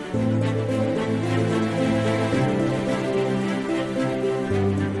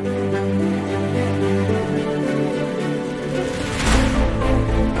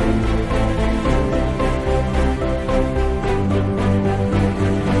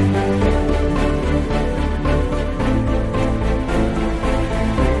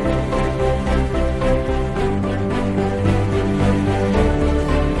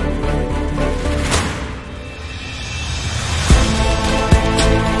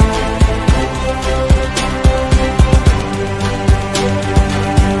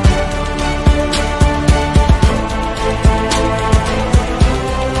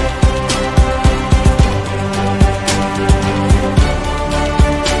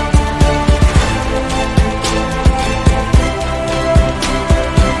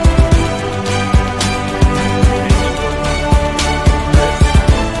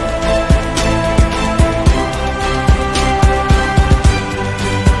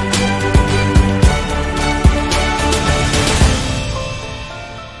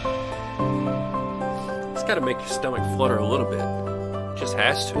 Got to make your stomach flutter a little bit. It just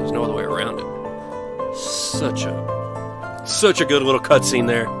has to. There's no other way around it. Such a good little cutscene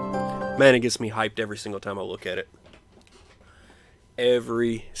there. Man, it gets me hyped every single time I look at it.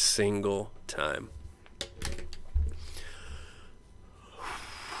 Every single time.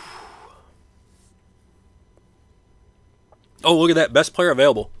 Oh, look at that. Best player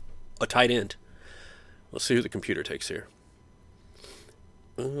available. A tight end. Let's see who the computer takes here.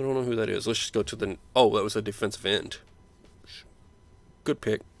 I don't know who that is. Let's just go to the... Oh, that was a defensive end. Good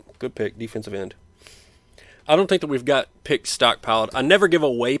pick. Good pick. Defensive end. I don't think that we've got picks stockpiled. I never give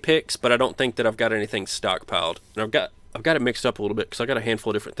away picks, but I don't think that I've got anything stockpiled. And I've got it mixed up a little bit because I got a handful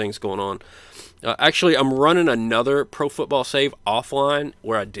of different things going on. Actually, I'm running another Pro Football Save offline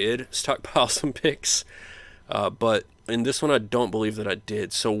where I did stockpile some picks. But in this one, I don't believe that I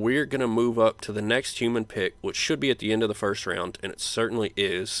did. So we're going to move up to the next human pick, which should be at the end of the first round, and it certainly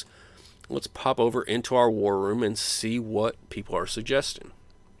is. Let's pop over into our war room and see what people are suggesting.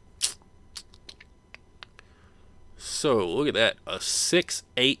 So, look at that. A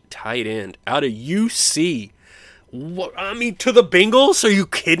 6'8" tight end out of UC. What? I mean, to the Bengals? Are you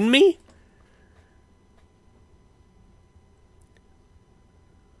kidding me?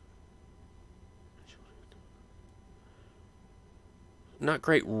 Not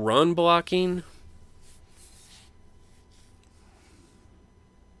great run blocking.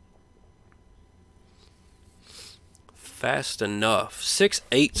 Fast enough.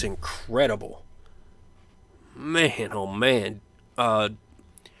 6'8's incredible. Man, oh man. Yeah,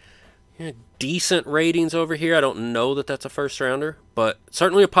 decent ratings over here. I don't know that that's a first rounder, but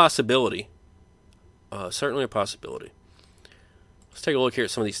certainly a possibility. Certainly a possibility. Let's take a look here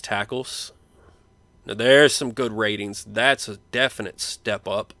at some of these tackles. Now there's some good ratings. That's a definite step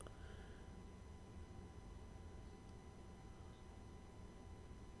up.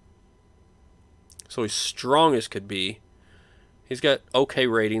 So he's strong as could be. He's got okay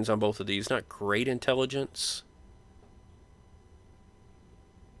ratings on both of these. Not great intelligence.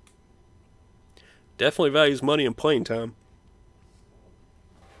 Definitely values money and playing time.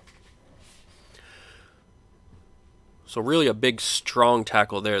 So really a big, strong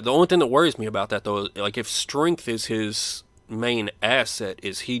tackle there. The only thing that worries me about that, though, like if strength is his main asset,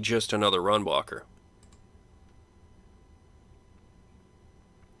 is he just another run blocker?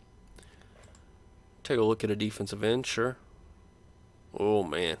 Take a look at a defensive end, sure. Oh,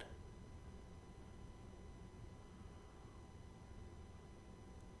 man.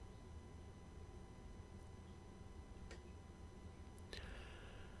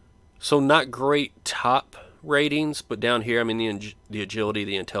 So not great top ratings, but down here, I mean, the agility,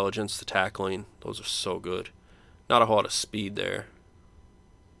 the intelligence, the tackling, those are so good. Not a whole lot of speed there.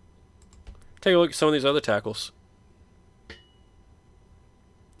 Take a look at some of these other tackles.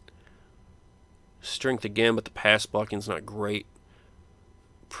 Strength again, but the pass blocking's not great.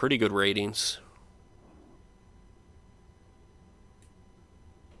 Pretty good ratings.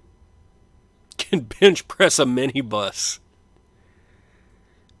 Can bench press a minibus.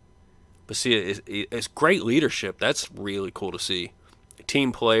 But see, it's great leadership. That's really cool to see. A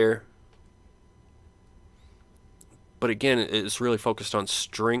team player. But again, it's really focused on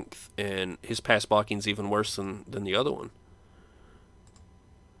strength, and his pass blocking's even worse than the other one.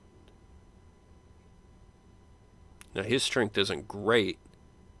 Now, his strength isn't great.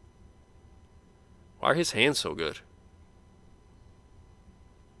 Why are his hands so good?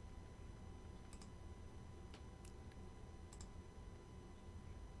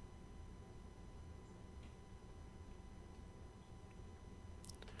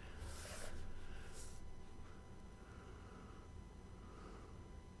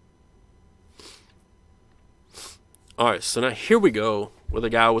 Alright, so now here we go with a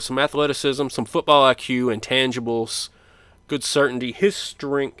guy with some athleticism, some football IQ, intangibles, good certainty. His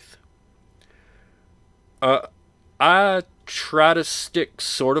strength, I try to stick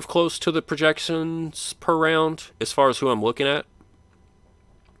sort of close to the projections per round as far as who I'm looking at.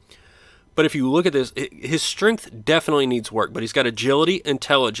 But if you look at this, his strength definitely needs work, but he's got agility,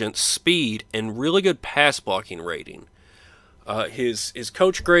 intelligence, speed, and really good pass blocking rating. His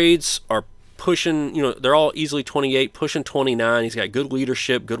coach grades are pushing, they're all easily 28, pushing 29. He's got good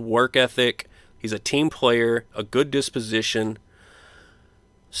leadership, good work ethic. He's a team player, a good disposition.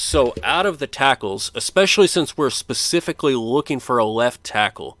 So out of the tackles, especially since we're specifically looking for a left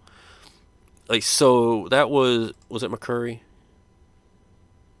tackle, so that was it McCurry?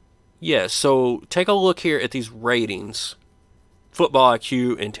 Yeah, so take a look here at these ratings. Football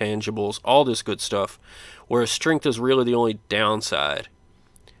IQ, intangibles, all this good stuff, where strength is really the only downside.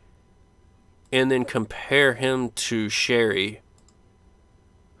 And then compare him to Sherry,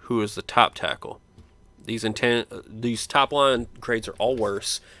 who is the top tackle. These top line grades are all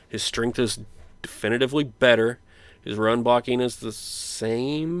worse. His strength is definitively better. His run blocking is the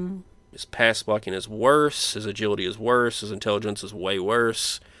same. His pass blocking is worse. His agility is worse. His intelligence is way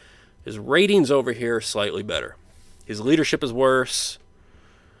worse. His ratings over here are slightly better. His leadership is worse.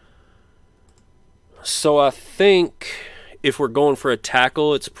 So I think if we're going for a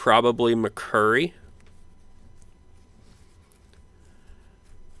tackle, it's probably McCurry.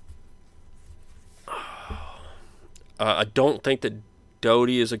 I don't think that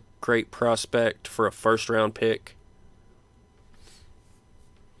Doty is a great prospect for a first-round pick.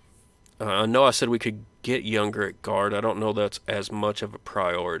 I know I said we could get younger at guard. I don't know that's as much of a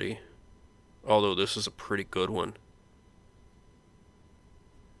priority, although this is a pretty good one.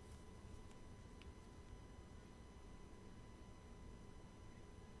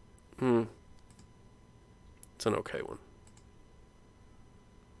 It's an okay one.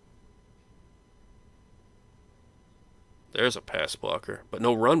 There's a pass blocker, but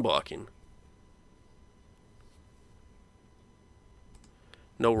no run blocking.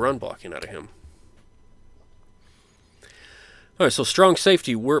 No run blocking out of him. All right, so strong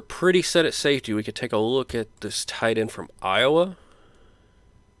safety. We're pretty set at safety. We could take a look at this tight end from Iowa.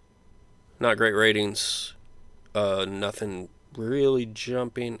 Not great ratings. Nothing really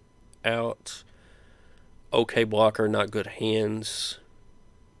jumping out. Okay blocker, not good hands.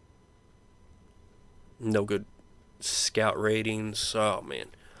 No good scout ratings. Oh, man.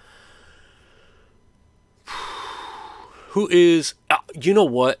 Who is... you know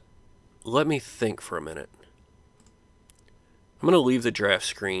what? Let me think for a minute. I'm going to leave the draft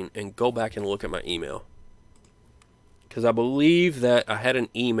screen and go back and look at my email. because I believe that I had an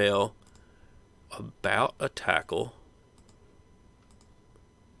email about a tackle.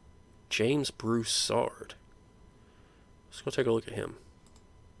 James Broussard. Let's go take a look at him.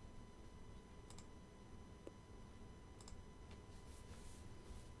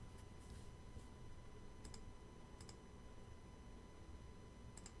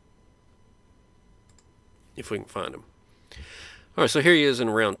 If we can find him. Alright, so here he is in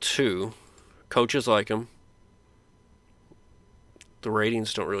round 2. Coaches like him. The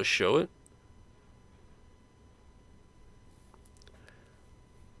ratings don't really show it.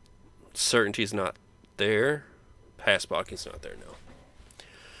 Certainty's not there. Pass blocking's not there,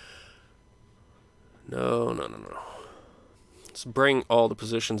 no. No. Let's bring all the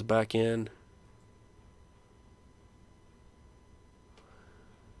positions back in.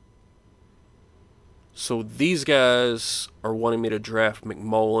 So these guys are wanting me to draft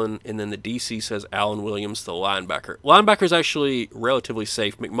McMullen, and then the DC says Alan Williams, the linebacker. Linebacker's actually relatively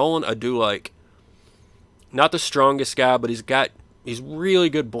safe. McMullen, I do like. Not the strongest guy, but he's really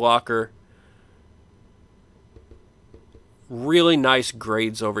good blocker. Really nice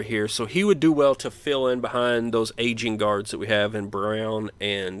grades over here. So he would do well to fill in behind those aging guards that we have in Brown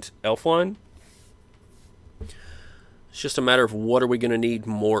and Elfline. It's just a matter of what are we going to need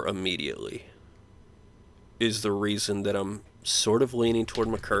more immediately. Is the reason that I'm sort of leaning toward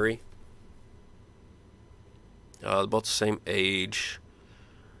McCurry. About the same age.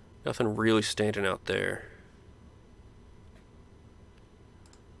 Nothing really standing out there.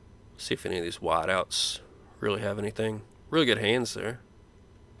 See if any of these wideouts really have anything. Really good hands there.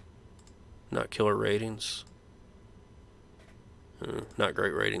 Not killer ratings. Not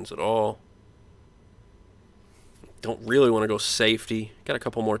great ratings at all. Don't really want to go safety. Got a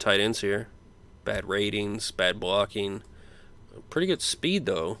couple more tight ends here. Bad ratings, bad blocking. Pretty good speed,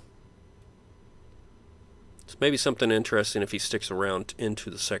 though. It's maybe something interesting if he sticks around into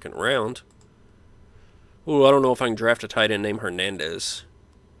the second round. Ooh, I don't know if I can draft a tight end named Hernandez.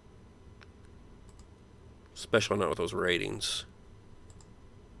 Especially not with those ratings.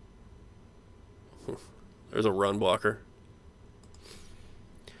 There's a run blocker.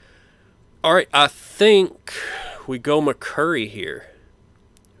 Alright, I think we go McCurry here.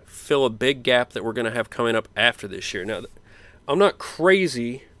 Fill a big gap that we're going to have coming up after this year. Now, I'm not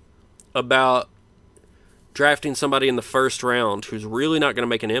crazy about drafting somebody in the first round who's really not going to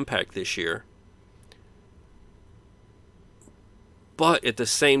make an impact this year. But at the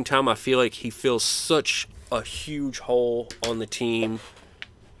same time, I feel like he fills such a huge hole on the team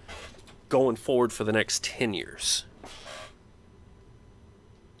going forward for the next 10 years.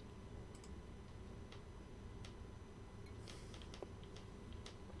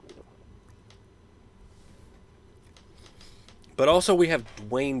 But also we have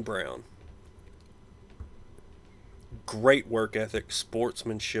Dwayne Brown. Great work ethic.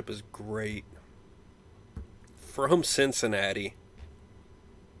 Sportsmanship is great. From Cincinnati.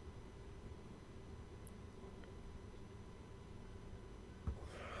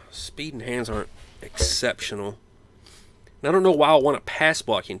 Speed and hands aren't exceptional. And I don't know why I want a pass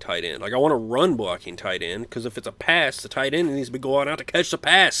blocking tight end. Like, I want a run blocking tight end, because if it's a pass, the tight end needs to be going out to catch the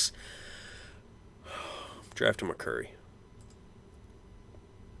pass. Drafting McCurry.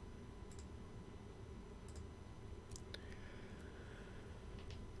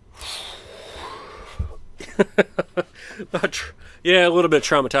 Yeah, a little bit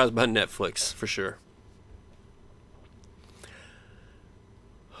traumatized by Netflix, for sure.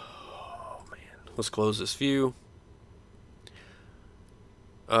 Oh, man. Let's close this view.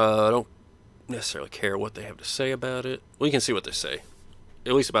 I don't necessarily care what they have to say about it. We can see what they say.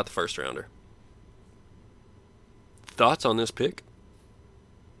 At least about the first rounder. Thoughts on this pick?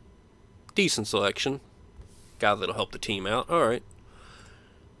 Decent selection. Guy that'll help the team out. Alright.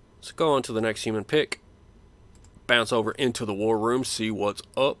 Let's go on to the next human pick. Bounce over into the war room, see what's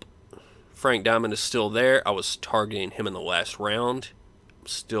up. Frank Diamond is still there. I was targeting him in the last round. I'm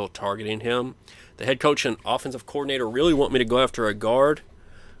still targeting him. The head coach and offensive coordinator really want me to go after a guard.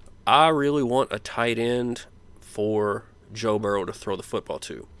 I really want a tight end for Joe Burrow to throw the football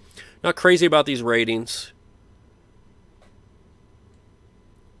to. Not crazy about these ratings,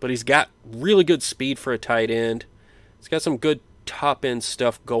 but he's got really good speed for a tight end. He's got some good top end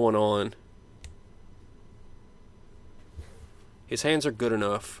stuff going on. His hands are good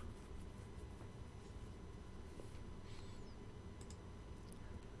enough.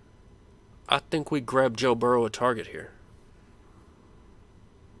 I think we grab Joe Burrow a target here.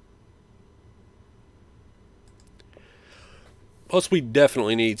 Plus, we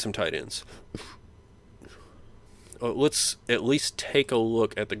definitely need some tight ends. Let's at least take a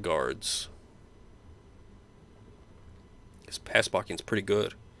look at the guards. His pass blocking's pretty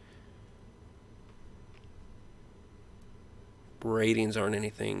good. Ratings aren't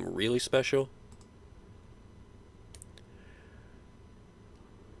anything really special.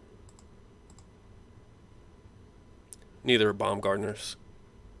 Neither are Baumgartner's.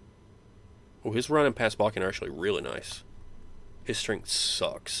 Oh, his run and pass blocking are actually really nice. His strength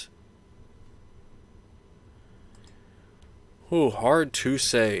sucks. Oh, hard to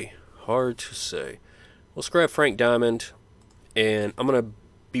say. Hard to say. Let's grab Frank Diamond, and I'm going to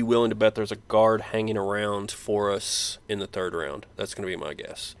be willing to bet there's a guard hanging around for us in the 3rd round. That's going to be my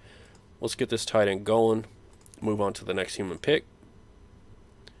guess. Let's get this tight end going. Move on to the next human pick.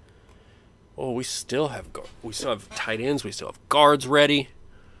 Oh, we still have tight ends. We still have guards ready.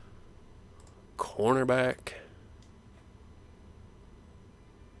 Cornerback.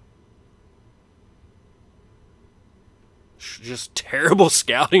 Just terrible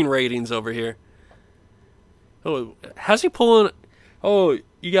scouting ratings over here. Oh, how's he pulling? Oh,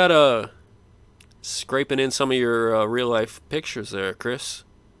 you got scraping in some of your real life pictures there, Chris.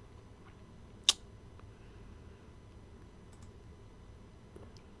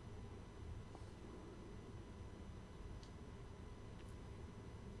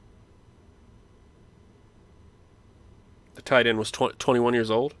 The tight end was 21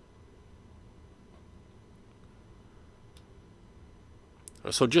 years old.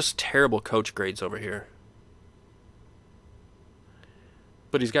 So just terrible coach grades over here.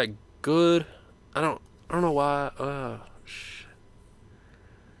 But he's got good. I don't know why.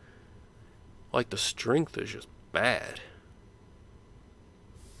 Like the strength is just bad.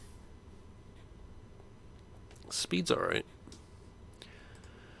 Speed's all right.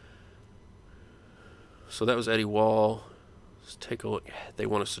 So that was Eddie Wall. Let's take a look. They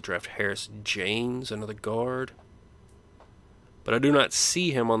want us to draft Harris James, another guard. But I do not see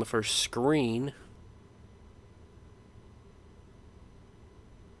him on the first screen.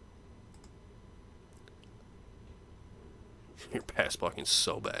 Your pass blocking is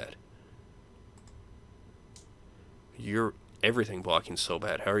so bad. Your everything blocking so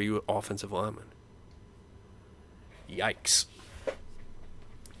bad. How are you an offensive lineman? Yikes.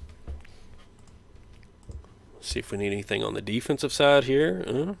 See if we need anything on the defensive side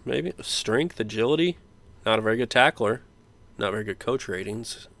here. Maybe strength, agility. Not a very good tackler. Not very good coach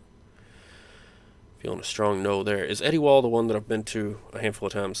ratings. Feeling a strong no there. Is Eddie Wall the one that I've been to a handful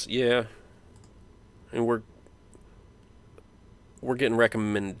of times? Yeah. And we're getting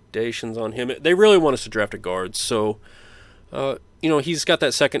recommendations on him. They really want us to draft a guard. So, he's got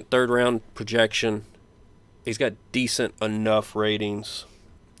that 2nd, 3rd round projection. He's got decent enough ratings.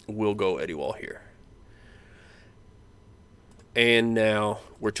 We'll go Eddie Wall here. And now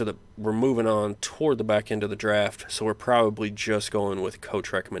we're moving on toward the back end of the draft, so we're probably just going with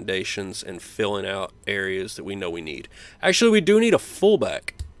coach recommendations and filling out areas that we know we need. Actually, we do need a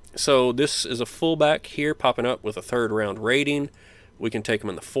fullback. So this is a fullback here popping up with a 3rd round rating. We can take him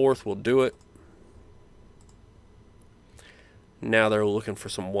in the 4th. We'll do it. Now they're looking for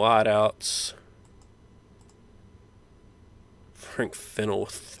some wideouts. Frank Fennell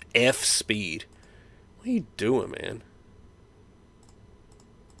with F speed. What are you doing, man?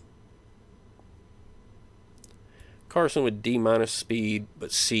 Carson with D- speed, but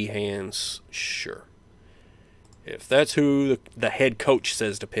C hands, sure. If that's who the head coach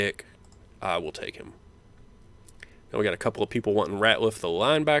says to pick, I will take him. Now we got a couple of people wanting Ratliff, the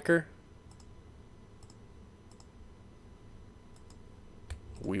linebacker.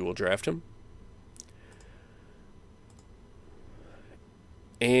 We will draft him.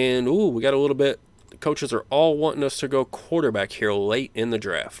 And, we got a little bit. The coaches are all wanting us to go quarterback here late in the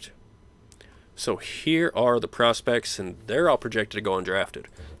draft. So here are the prospects, and they're all projected to go undrafted.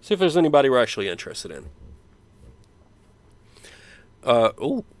 See if there's anybody we're actually interested in. A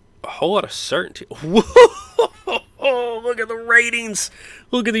whole lot of certainty. Whoa! Look at the ratings.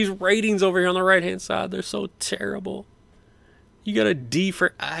 Look at these ratings over here on the right-hand side. They're so terrible. You got a D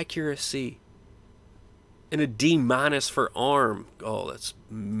for accuracy. And a D- for arm. Oh, that's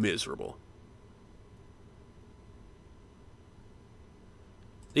miserable.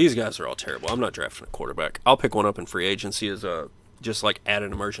 These guys are all terrible. I'm not drafting a quarterback. I'll pick one up in free agency as just like add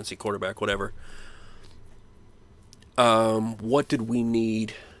an emergency quarterback, whatever. What did we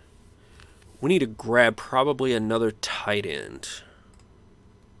need? We need to grab probably another tight end.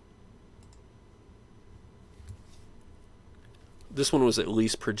 This one was at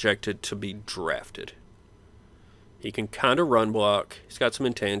least projected to be drafted. He can kind of run block. He's got some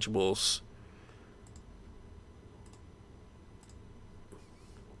intangibles.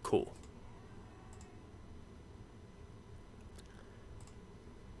 Cool.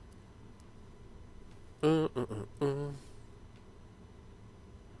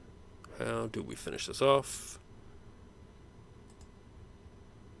 How do we finish this off?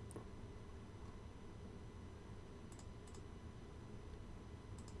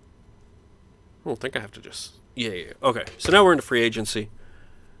 I don't think I have to just... Yeah. Okay, so now we're into free agency.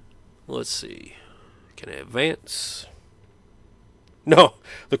 Let's see. Can I advance? No,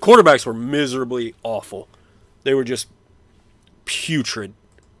 the quarterbacks were miserably awful. They were just putrid.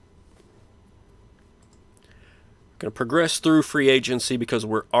 Going to progress through free agency because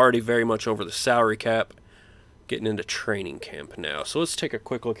we're already very much over the salary cap. Getting into training camp now. So let's take a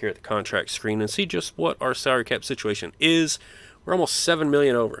quick look here at the contract screen and see just what our salary cap situation is. We're almost $7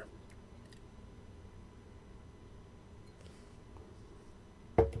 million over.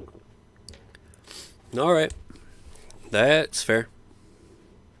 All right, that's fair.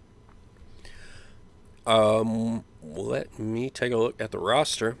 Let me take a look at the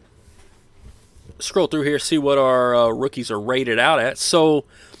roster. Scroll through here, see what our rookies are rated out at. So,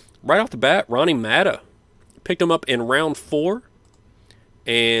 right off the bat, Ronnie Matta. Picked him up in round 4,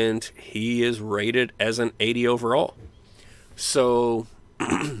 and he is rated as an 80 overall. So,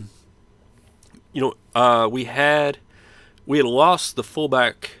 you know, we had lost the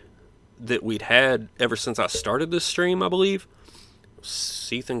fullback that we'd had ever since I started this stream, I believe.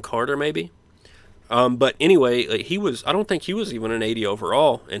 Ethan Carter, maybe. But anyway, I don't think he was even an 80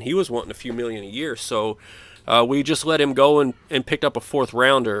 overall, and he was wanting a few million a year. So we just let him go and picked up a 4th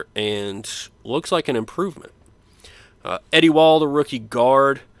rounder, and looks like an improvement. Eddie Wall, the rookie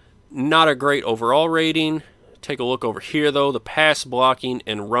guard, not a great overall rating. Take a look over here, though. The pass blocking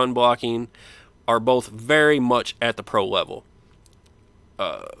and run blocking are both very much at the pro level.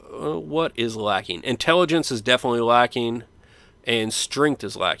 What is lacking? Intelligence is definitely lacking, and strength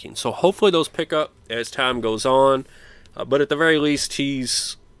is lacking. So hopefully those pick up as time goes on. But at the very least,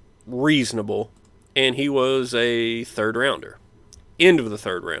 he's reasonable, and he was a 3rd rounder. End of the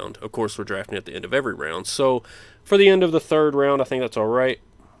 3rd round. Of course, we're drafting at the end of every round. So for the end of the 3rd round, I think that's all right.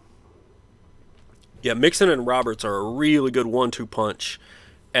 Yeah, Mixon and Roberts are a really good 1-2 punch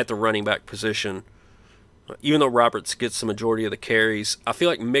at the running back position. Even though Roberts gets the majority of the carries, I feel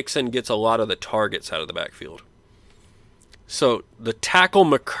like Mixon gets a lot of the targets out of the backfield. So the tackle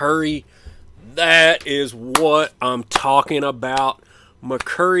McCurry, that is what I'm talking about.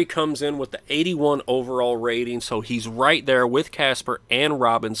 McCurry comes in with the 81 overall rating, so he's right there with Casper and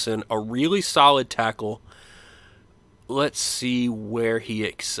Robinson, a really solid tackle. Let's see where he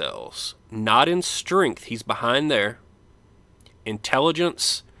excels. Not in strength, he's behind there.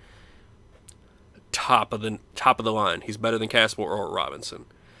 Intelligence, top of the line. He's better than Casper or Robinson.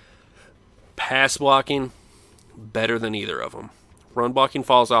 Pass blocking, better than either of them. Run blocking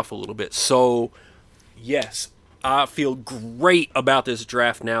falls off a little bit. So, yes, I feel great about this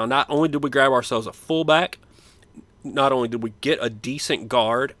draft now. Not only did we grab ourselves a fullback, not only did we get a decent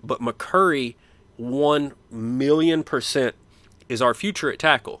guard, but McCurry 1,000,000% is our future at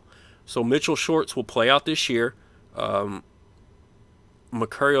tackle. So Mitchell Shorts will play out this year. McCurry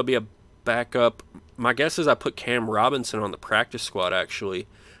will be a backup. My guess is I put Cam Robinson on the practice squad, actually,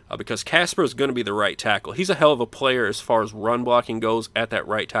 because Casper is going to be the right tackle. He's a hell of a player as far as run blocking goes at that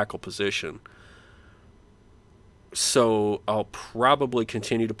right tackle position. So I'll probably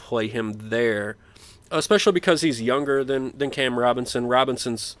continue to play him there, especially because he's younger than Cam Robinson.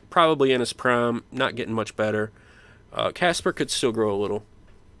 Robinson's probably in his prime, not getting much better. Casper could still grow a little.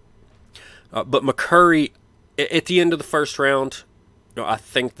 But McCurry, at the end of the 1st round, I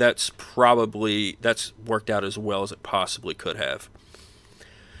think that's worked out as well as it possibly could have.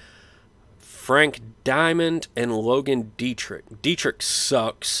 Frank Diamond and Logan Dietrich. Dietrich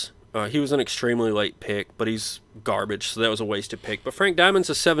sucks. He was an extremely late pick, but he's garbage, so that was a wasted pick. But Frank Diamond's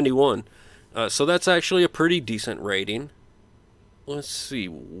a 71, so that's actually a pretty decent rating. Let's see,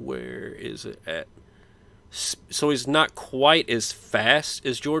 where is it at? So he's not quite as fast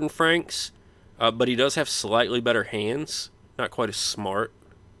as Jordan Franks, but he does have slightly better hands. Not quite as smart.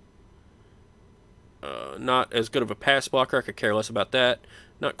 Not as good of a pass blocker. I could care less about that.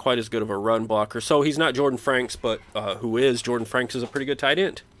 Not quite as good of a run blocker. So he's not Jordan Franks, but who is? Jordan Franks is a pretty good tight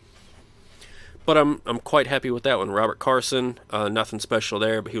end. But I'm quite happy with that one. Robert Carson, nothing special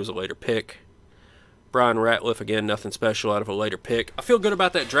there, but he was a later pick. Brian Ratliff, again, nothing special out of a later pick. I feel good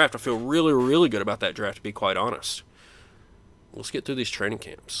about that draft. I feel really, really good about that draft, to be quite honest. Let's get through these training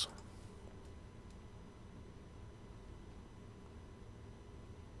camps.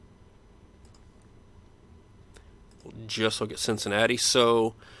 Just look at Cincinnati.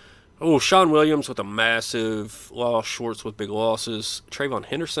 So, Sean Williams with a massive loss. Schwartz with big losses. Trayvon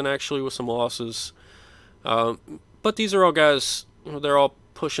Henderson actually with some losses. But these are all guys, they're all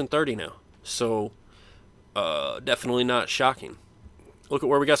pushing 30 now. So, definitely not shocking. look at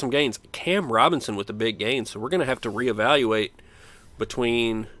where we got some gains. Cam Robinson with the big gain, so we're going to have to reevaluate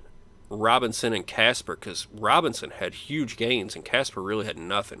between Robinson and Casper, because Robinson had huge gains and Casper really had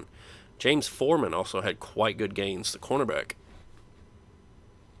nothing. James Foreman also had quite good gains, the cornerback.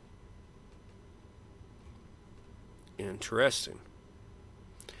 Interesting.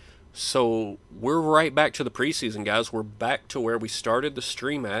 So we're right back to the preseason, guys. We're back to where we started the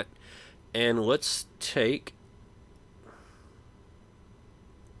stream at. And let's take...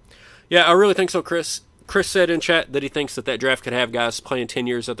 Yeah, I really think so, Chris. Chris said in chat that he thinks that draft could have guys playing 10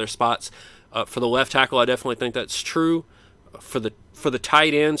 years at their spots. For the left tackle, I definitely think that's true. For the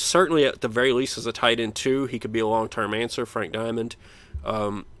tight end, certainly at the very least as a tight end too, he could be a long-term answer, Frank Diamond.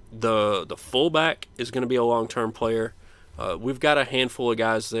 The fullback is going to be a long-term player. We've got a handful of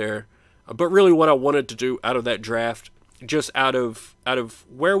guys there. But really what I wanted to do out of that draft, just out of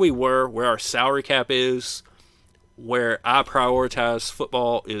where we were, where our salary cap is, where I prioritize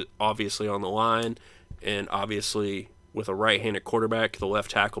football is obviously on the line, and obviously with a right-handed quarterback, the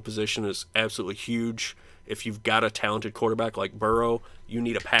left tackle position is absolutely huge. If you've got a talented quarterback like Burrow, you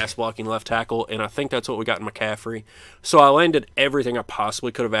need a pass-blocking left tackle, and I think that's what we got in McCaffrey. So I landed everything I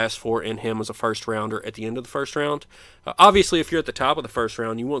possibly could have asked for in him as a first-rounder at the end of the first round. Obviously, if you're at the top of the first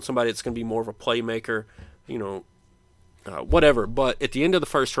round, you want somebody that's going to be more of a playmaker, you know, whatever. But at the end of the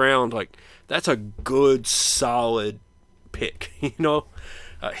first round, like, that's a good, solid pick, you know?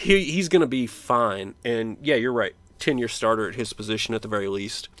 He's going to be fine. And, yeah, you're right. 10-year starter at his position at the very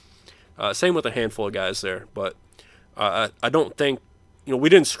least. Same with a handful of guys there. But I don't think, you know, we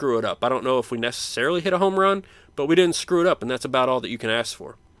didn't screw it up. I don't know if we necessarily hit a home run, but we didn't screw it up, and that's about all that you can ask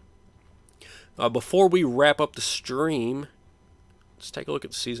for. Before we wrap up the stream, let's take a look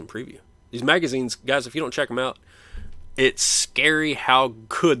at the season preview. These magazines, guys, if you don't check them out, it's scary how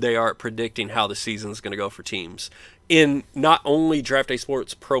good they are at predicting how the season is going to go for teams. In not only Draft Day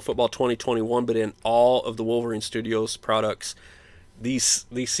Sports Pro Football 2021, but in all of the Wolverine Studios products, these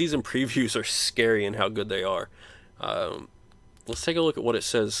season previews are scary in how good they are. Let's take a look at what it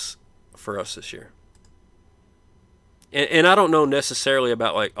says for us this year. And I don't know necessarily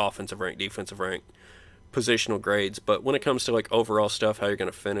about like offensive rank, defensive rank, positional grades, but when it comes to like overall stuff, how you're going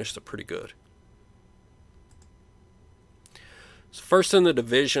to finish, they're pretty good. So first in the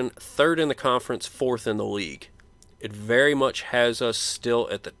division, third in the conference, fourth in the league. It very much has us still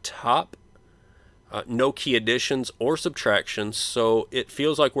at the top. No key additions or subtractions, so it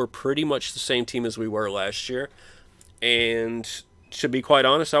feels like we're pretty much the same team as we were last year. And to be quite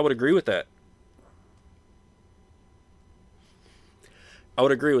honest, I would agree with that. I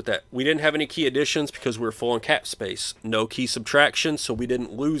would agree with that. We didn't have any key additions because we were full on cap space. No key subtractions, so we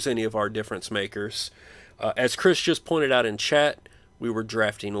didn't lose any of our difference makers. As Chris just pointed out in chat, we were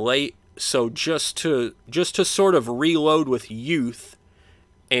drafting late. So just to sort of reload with youth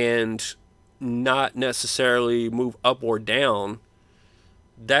and not necessarily move up or down,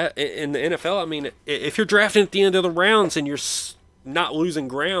 that in the NFL, I mean, if you're drafting at the end of the rounds and you're not losing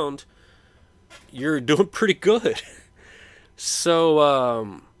ground, you're doing pretty good.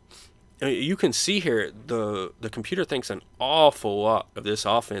 So you can see here the computer thinks an awful lot of this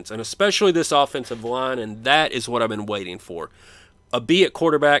offense, and especially this offensive line, and that is what I've been waiting for. A B at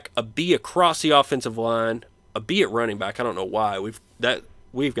quarterback, a B across the offensive line, a B at running back. I don't know why.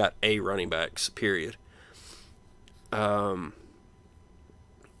 We've got A running backs, period. Still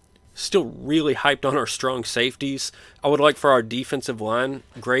really hyped on our strong safeties. I would like for our defensive line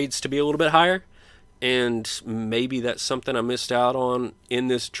grades to be a little bit higher, and maybe that's something I missed out on in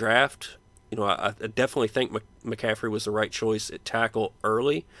this draft. You know, I definitely think McCaffrey was the right choice at tackle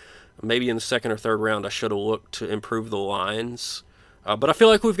early. Maybe in the second or third round I should have looked to improve the lines. But I feel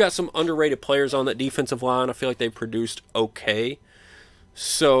like we've got some underrated players on that defensive line. I feel like they've produced okay.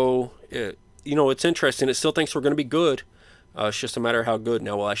 So, you know, it's interesting. It still thinks we're going to be good. It's just a matter of how good.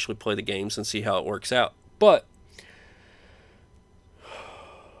 Now we'll actually play the games and see how it works out. But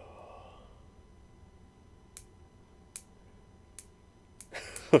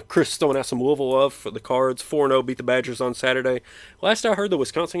Chris throwing out some Louisville love for the Cards. 4-0 beat the Badgers on Saturday. Last I heard, the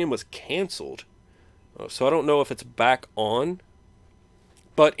Wisconsin game was canceled. So I don't know if it's back on.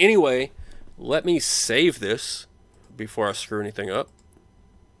 But anyway, let me save this before I screw anything up.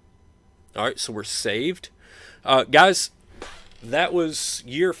 All right, so we're saved. Guys, that was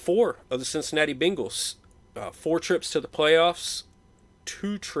year 4 of the Cincinnati Bengals. 4 trips to the playoffs,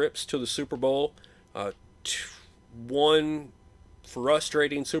 2 trips to the Super Bowl, 1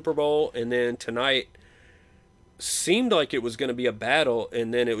 frustrating Super Bowl, and then tonight seemed like it was going to be a battle,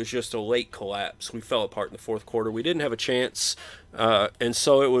 and then it was just a late collapse. We fell apart in the fourth quarter. We didn't have a chance, and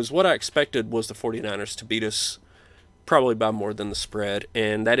so it was what I expected was the 49ers to beat us probably by more than the spread,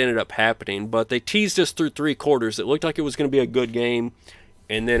 and that ended up happening. But they teased us through 3 quarters. It looked like it was going to be a good game,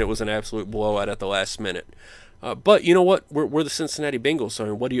 and then it was an absolute blowout at the last minute. But you know what? We're the Cincinnati Bengals,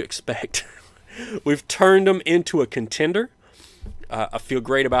 so what do you expect? We've turned them into a contender. I feel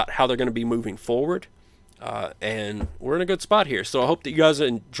great about how they're going to be moving forward. And we're in a good spot here. So I hope that you guys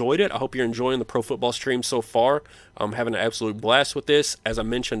enjoyed it. I hope you're enjoying the pro football stream so far. I'm having an absolute blast with this. As I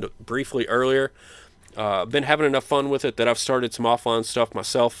mentioned briefly earlier, I've been having enough fun with it that I've started some offline stuff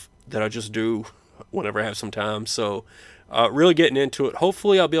myself that I just do whenever I have some time. So really getting into it.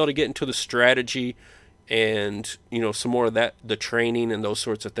 Hopefully I'll be able to get into the strategy and, you know, some more of that, the training and those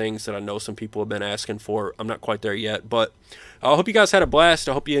sorts of things that I know some people have been asking for. I'm not quite there yet, but I hope you guys had a blast.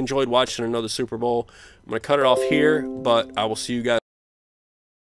 I hope you enjoyed watching another Super Bowl. I'm going to cut it off here, but I will see you guys